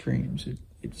its extremes.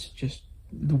 It's just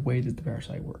the way that the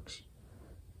parasite works.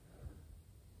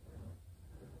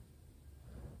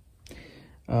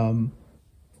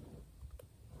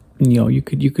 You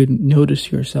could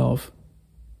notice yourself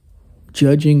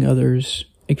judging others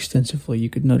extensively. You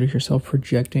could notice yourself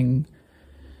projecting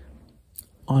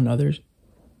on others.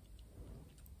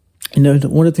 And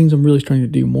one of the things I'm really starting to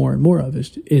do more and more of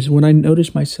is when I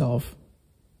notice myself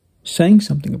saying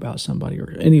something about somebody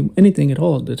or anything at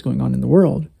all that's going on in the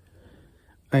world,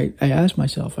 I ask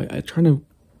myself, I try to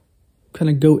kind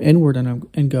of go inward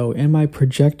and go, am I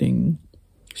projecting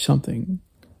something,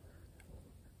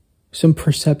 some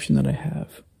perception that I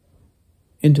have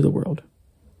into the world?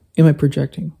 Am I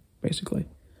projecting, basically?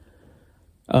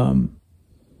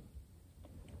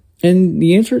 And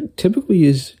the answer typically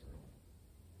is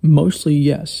mostly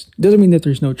yes. Doesn't mean that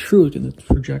there's no truth in the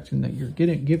projection that you're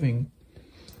giving,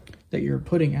 that you're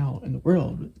putting out in the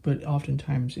world, but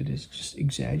oftentimes it is just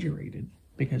exaggerated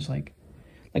because, like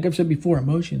I've said before,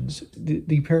 emotions.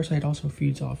 The parasite also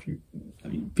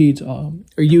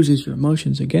or uses your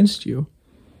emotions against you,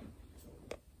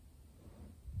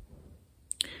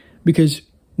 because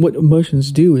what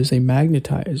emotions do is they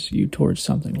magnetize you towards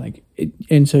something, like it,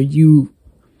 and so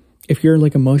if you're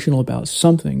like emotional about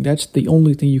something, that's the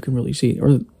only thing you can really see,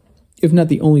 or if not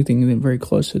the only thing, then very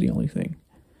close to the only thing.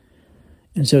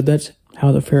 And so that's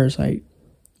how the parasite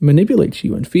manipulates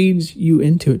you and feeds you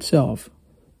into itself,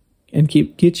 and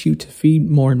gets you to feed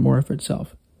more and more of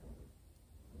itself.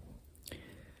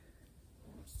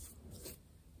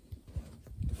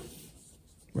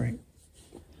 Right.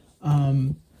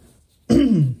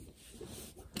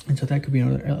 And so that could be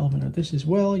another element of this as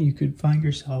well. You could find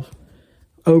yourself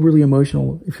overly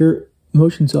emotional. If your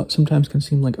emotions sometimes can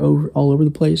seem like all over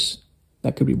the place,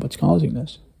 that could be what's causing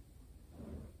this.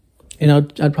 And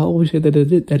I'd probably say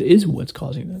that is what's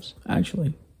causing this,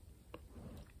 actually.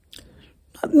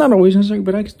 Not always necessarily,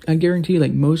 but I guarantee,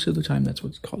 like, most of the time that's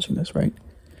what's causing this, right?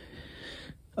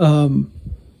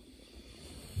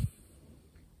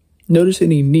 Notice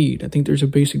any need. I think there's a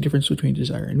basic difference between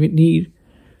desire and need.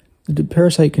 The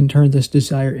parasite can turn this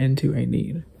desire into a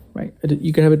need, right?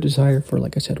 You could have a desire for,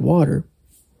 like I said, water,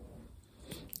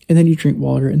 and then you drink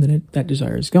water, and then that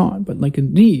desire is gone. But like a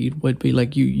need would be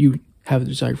like you have a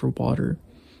desire for water.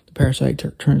 The parasite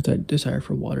turns that desire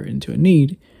for water into a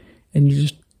need, and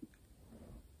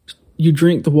you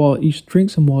drink the water. You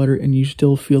drink some water, and you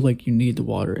still feel like you need the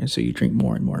water, and so you drink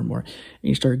more and more and more, and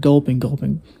you start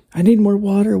gulping. I need more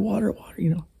water.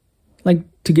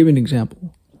 Like, to give an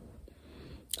example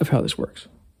of how this works.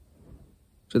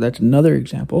 So that's another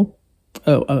example.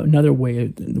 Another way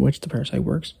in which the parasite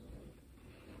works.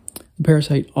 The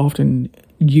parasite often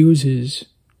uses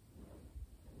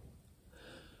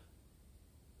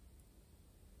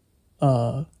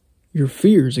your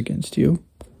fears against you,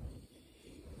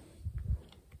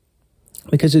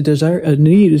 because a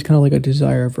need is kind of like a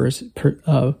desire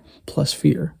plus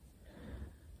fear,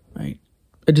 right?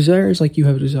 A desire is like you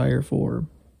have a desire for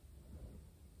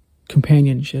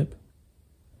companionship,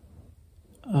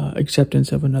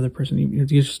 acceptance of another person. You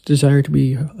just desire to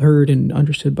be heard and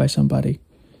understood by somebody.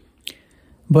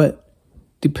 But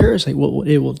the parasite, what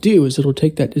it will do is it'll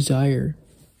take that desire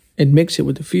and mix it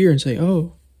with the fear and say,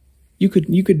 oh, you could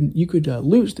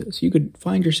lose this. You could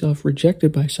find yourself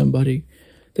rejected by somebody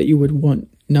that you would want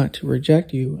not to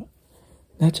reject you.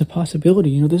 That's a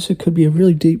possibility. This could be a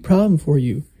really deep problem for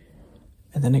you.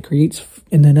 And then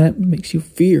that makes you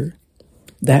fear.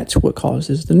 That's what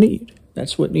causes the need.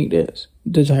 That's what need is.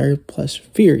 Desire plus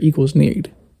fear equals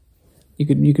need. You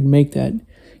could make that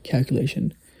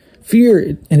calculation.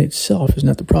 Fear in itself is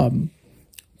not the problem.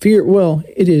 Fear,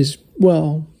 it is,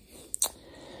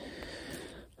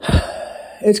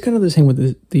 it's kind of the same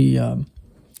with the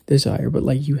desire, but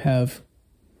like you have,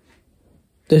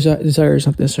 desire is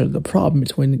not necessarily the problem.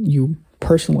 It's when you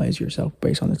personalize yourself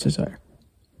based on this desire.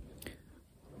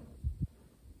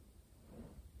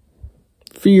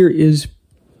 Fear is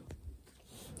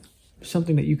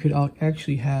something that you could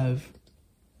actually have,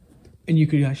 and you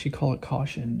could actually call it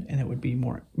caution, and it would be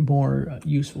more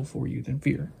useful for you than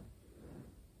fear.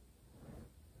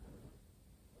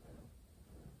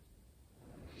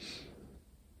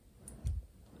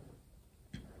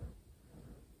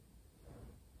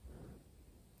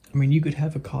 I mean, you could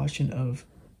have a caution of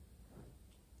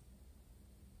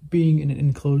being in an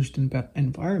enclosed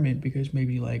environment because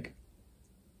maybe like,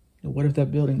 what if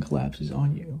that building collapses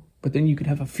on you? But then you could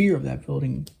have a fear of that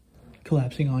building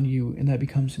collapsing on you, and that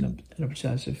becomes an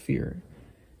obsessive fear.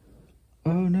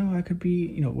 Oh no, I could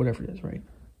be, whatever it is, right?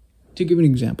 To give an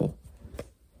example.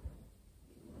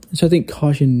 So I think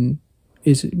caution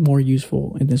is more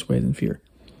useful in this way than fear.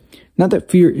 Not that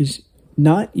fear is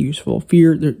not useful.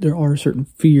 Fear, there are certain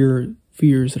fears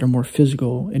that are more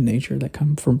physical in nature that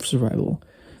come from survival,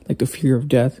 like the fear of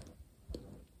death,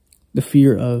 the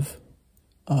fear of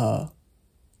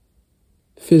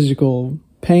physical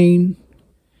pain.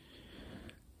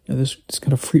 This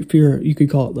kind of fear, you could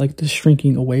call it like the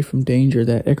shrinking away from danger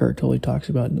that Eckhart Tolle talks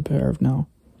about in The Power of Now.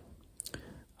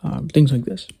 Things like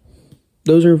this.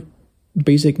 Those are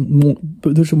those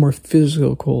are more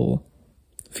physical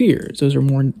fears. Those are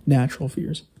more natural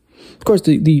fears. Of course,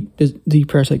 the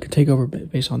parasite could take over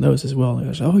based on those as well. It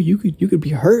goes, oh, you could be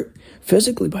hurt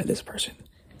physically by this person.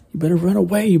 You better run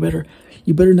away. You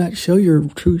better not show your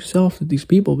true self to these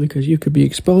people because you could be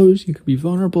exposed. You could be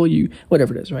vulnerable.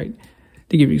 Whatever it is, right?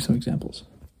 To give you some examples.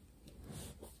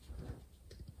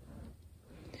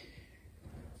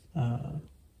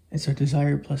 And so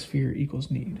desire plus fear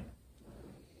equals need.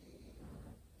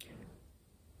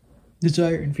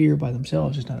 Desire and fear by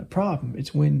themselves is not a problem.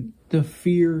 It's when the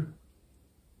fear,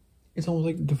 it's almost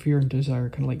like the fear and desire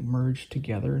kind of like merge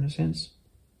together in a sense.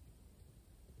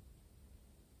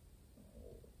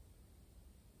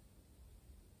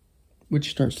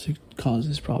 Which starts to cause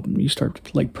this problem. You start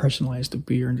to like personalize the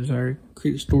fear and desire,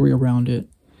 create a story around it.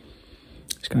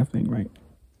 This kind of thing, right?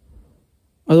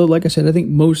 Although, like I said, I think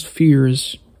most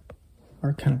fears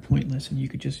are kind of pointless and you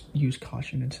could just use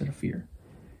caution instead of fear.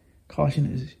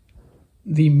 Caution is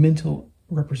the mental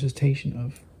representation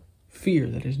of fear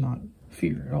that is not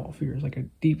fear at all. Fear is like a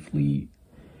deeply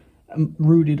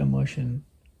rooted emotion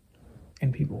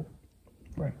in people,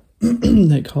 right?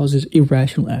 That causes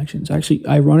irrational actions. Actually,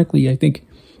 ironically, I think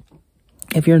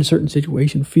if you're in a certain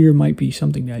situation, fear might be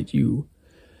something that you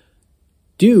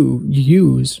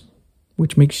use,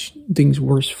 which makes things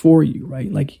worse for you,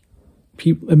 right? Like,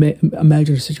 people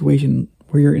imagine a situation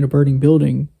where you're in a burning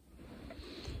building.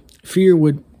 Fear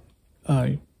would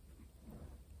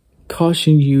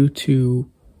caution you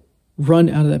to run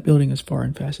out of that building as far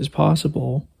and fast as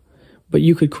possible, but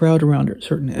you could crowd around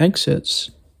certain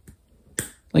exits,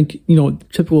 like,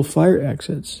 typical fire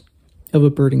exits of a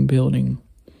burning building,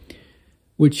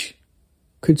 which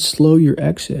could slow your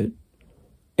exit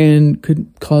and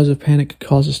could cause a panic, could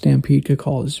cause a stampede, could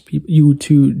cause you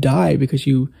to die because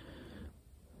you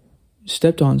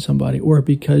stepped on somebody, or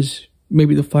because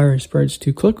maybe the fire spreads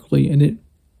too quickly and it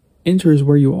enters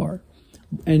where you are.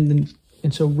 And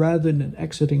so rather than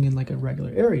exiting in like a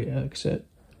regular area exit,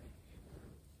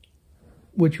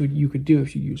 which you could do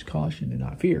if you use caution and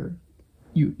not fear,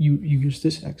 you use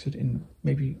this exit, and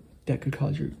maybe that could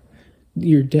cause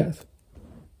your death.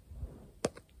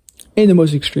 In the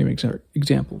most extreme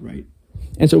example, right?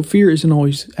 And so fear isn't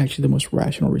always actually the most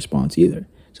rational response either.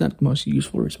 It's not the most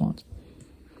useful response.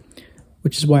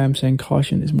 Which is why I'm saying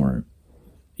caution is more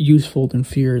useful than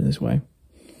fear in this way.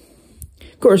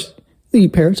 Of course, the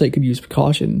parasite could use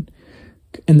caution,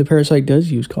 and the parasite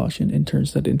does use caution and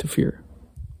turns that into fear.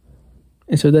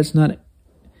 And so that's not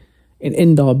an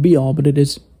end-all, be-all, but it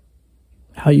is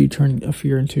how you turn a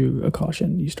fear into a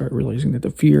caution. You start realizing that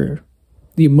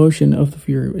the emotion of the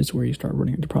fear is where you start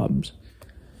running into problems.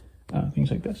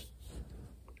 Things like this.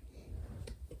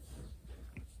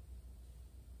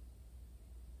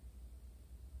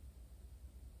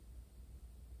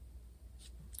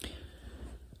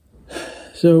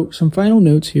 So some final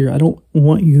notes here. I don't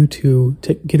want you to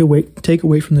take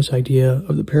away from this idea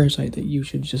of the parasite that you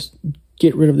should just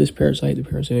get rid of this parasite. The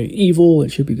parasite is evil.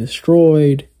 It should be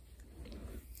destroyed,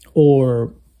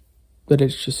 or that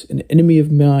it's just an enemy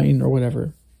of mine or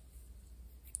whatever.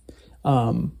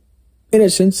 In a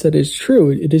sense, that is true.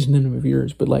 It is an enemy of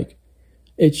yours, but like,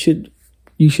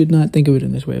 you should not think of it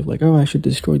in this way of like, oh, I should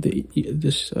destroy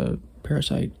this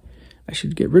parasite. I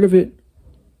should get rid of it,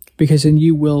 because then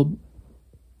you will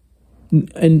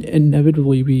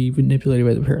inevitably be manipulated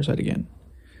by the parasite again.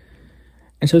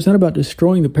 And so it's not about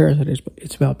destroying the parasite,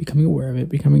 it's about becoming aware of it,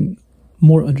 becoming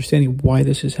more understanding why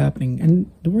this is happening. And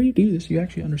the more you do this, you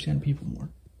actually understand people more,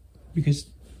 because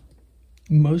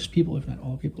most people, if not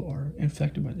all people, are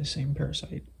infected by the same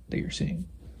parasite that you're seeing.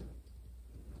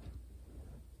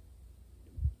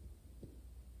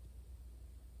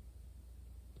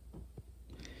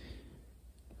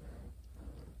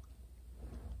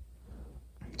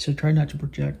 So try not to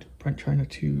project, try not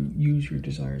to use your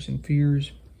desires and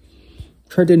fears.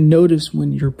 Try to notice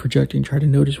when you're projecting, try to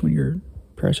notice when your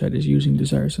parasite is using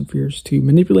desires and fears to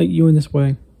manipulate you in this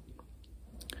way,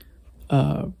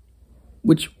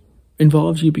 which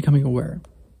involves you becoming aware.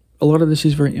 A lot of this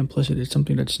is very implicit. It's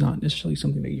something that's not necessarily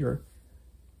something that you're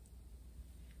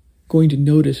going to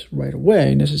notice right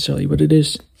away necessarily, but it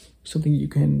is something you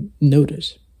can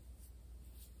notice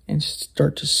and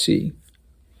start to see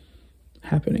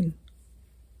happening.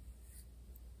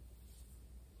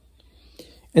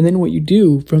 And then what you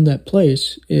do from that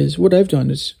place is, what I've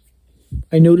done is,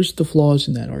 I noticed the flaws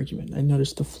in that argument. I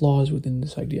noticed the flaws within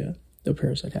this idea the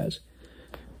parasite has.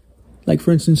 Like,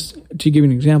 for instance, to give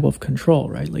you an example of control,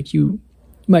 right? Like, you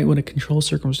might want to control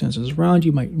circumstances around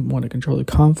you, you might want to control the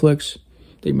conflicts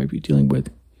that you might be dealing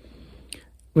with.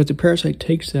 But the parasite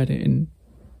takes that and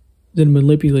then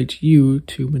manipulates you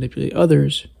to manipulate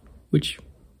others, which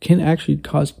can actually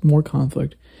cause more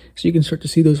conflict. So you can start to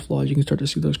see those flaws, you can start to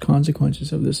see those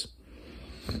consequences of this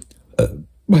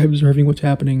by observing what's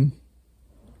happening.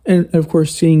 And of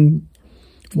course, seeing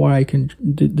why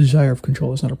the desire of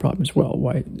control is not a problem as well.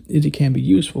 Why it can be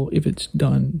useful if it's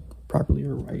done properly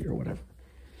or right or whatever.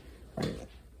 Right.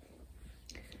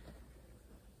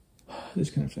 This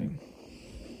kind of thing.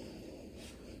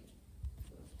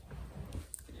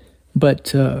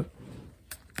 But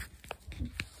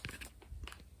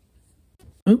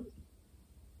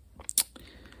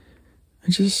I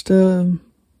just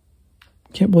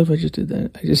can't believe I just did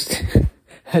that. I just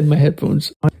had my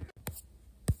headphones on.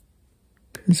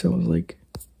 And so I was like,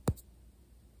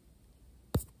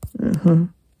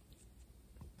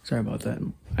 sorry about that.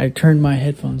 I turned my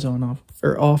headphones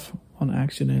off on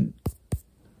accident.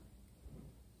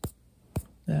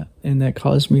 That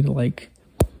caused me to like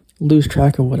lose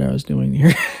track of what I was doing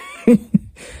here.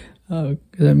 Because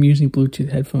I'm using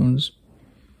Bluetooth headphones,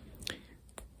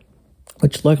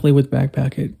 which luckily with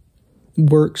Backpack it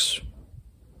works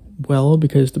well,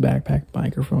 because the Backpack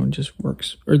microphone just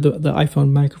works, or the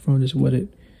iPhone microphone is what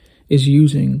it is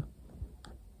using,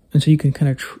 and so you can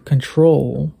kind of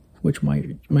control which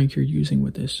mic you're using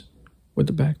with this, when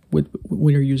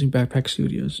you're using Backpack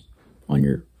Studios on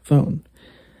your phone.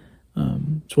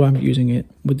 So I'm using it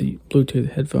with the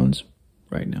Bluetooth headphones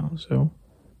right now. So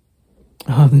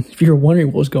if you're wondering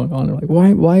what was going on, like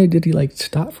why did he like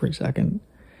stop for a second?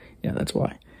 Yeah, that's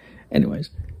why.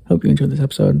 Anyways, hope you enjoyed this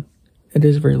episode. It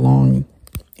is very long,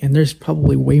 and there's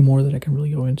probably way more that I can really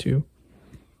go into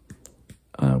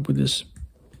with this.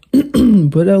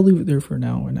 But I'll leave it there for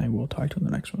now, and I will talk to you in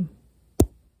the next one.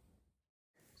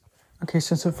 Okay,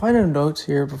 so some final notes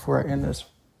here before I end this.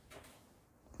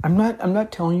 I'm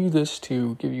not telling you this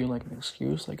to give you like an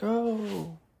excuse, like,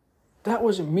 oh, that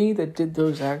wasn't me that did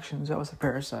those actions, that was a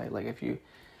parasite. Like, if you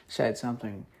said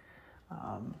something,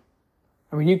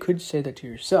 I mean, you could say that to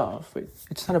yourself, but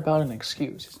it's not about an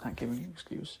excuse. It's not giving you an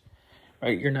excuse,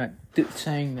 right? You're not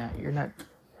saying that.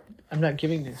 I'm not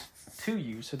giving this to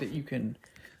you so that you can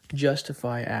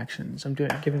justify actions. I'm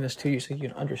giving this to you so you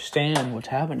can understand what's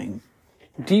happening.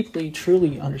 Deeply,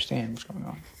 truly understand what's going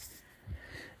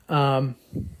on.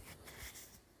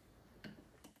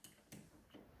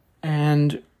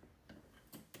 And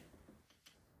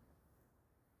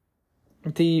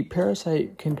the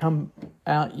parasite can come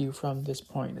at you from this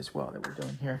point as well that we're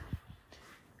doing here.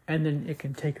 And then it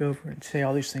can take over and say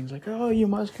all these things like, oh, you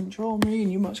must control me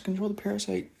and you must control the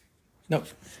parasite. No.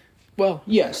 Well,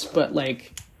 yes, but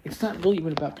like, it's not really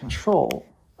even about control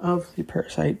of the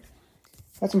parasite.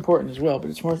 That's important as well, but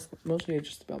it's mostly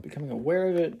just about becoming aware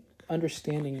of it,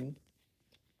 understanding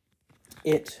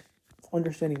it,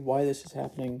 understanding why this is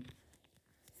happening,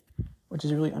 which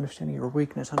is really understanding your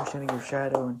weakness, understanding your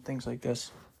shadow, and things like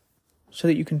this. so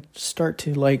that you can start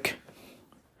to like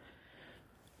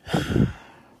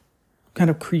kind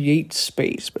of create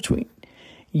space between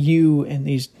you and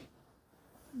these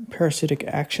parasitic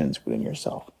actions within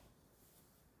yourself.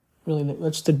 Really,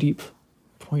 that's the deep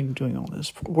point of doing all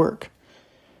this work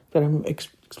that I'm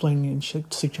explaining and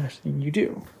suggesting you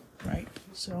do, right?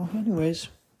 So anyways,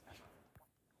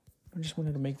 I just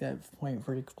wanted to make that point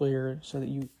very clear so that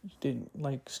you didn't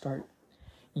like start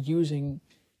using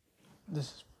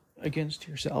this against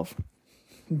yourself.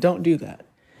 Don't do that.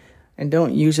 And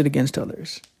don't use it against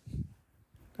others.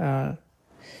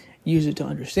 Use it to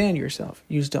understand yourself.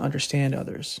 Use it to understand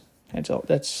others.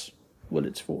 That's what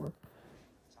it's for.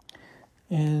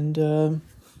 And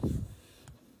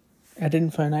ad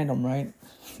infinitum, right?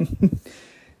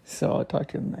 So I'll talk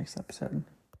to you in the next episode.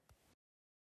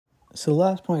 So the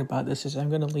last point about this is I'm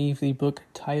going to leave the book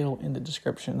title in the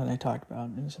description that I talked about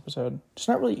in this episode. It's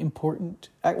not really important.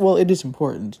 Well, it is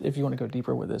important if you want to go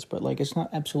deeper with this, but like it's not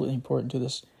absolutely important to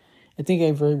this. I think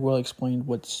I very well explained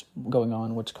what's going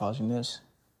on, what's causing this.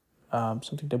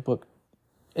 Something the book,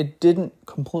 it didn't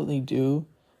completely do,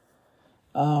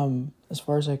 as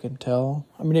far as I can tell.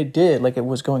 I mean, it did, like it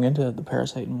was going into the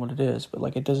parasite and what it is, but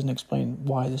like it doesn't explain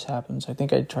why this happens. I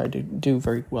think I tried to do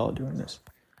very well at doing this.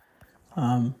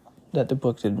 That the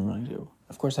book didn't really do.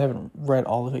 Of course, I haven't read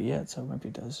all of it yet, so maybe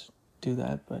it does do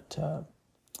that. But,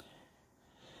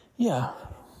 yeah,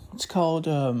 it's called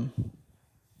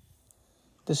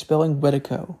Dispelling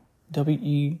Wetiko,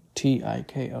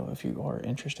 Wetiko, if you are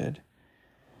interested.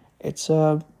 It's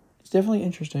definitely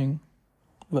interesting,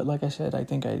 but like I said, I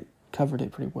think I covered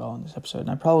it pretty well in this episode, and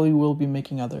I probably will be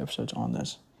making other episodes on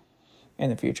this in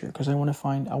the future, because I want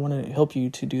to help you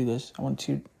to do this. I want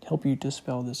to help you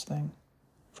dispel this thing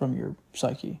from your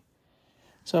psyche.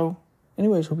 So,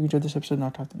 anyways, hope you enjoyed this episode, and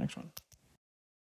I'll talk to the next one.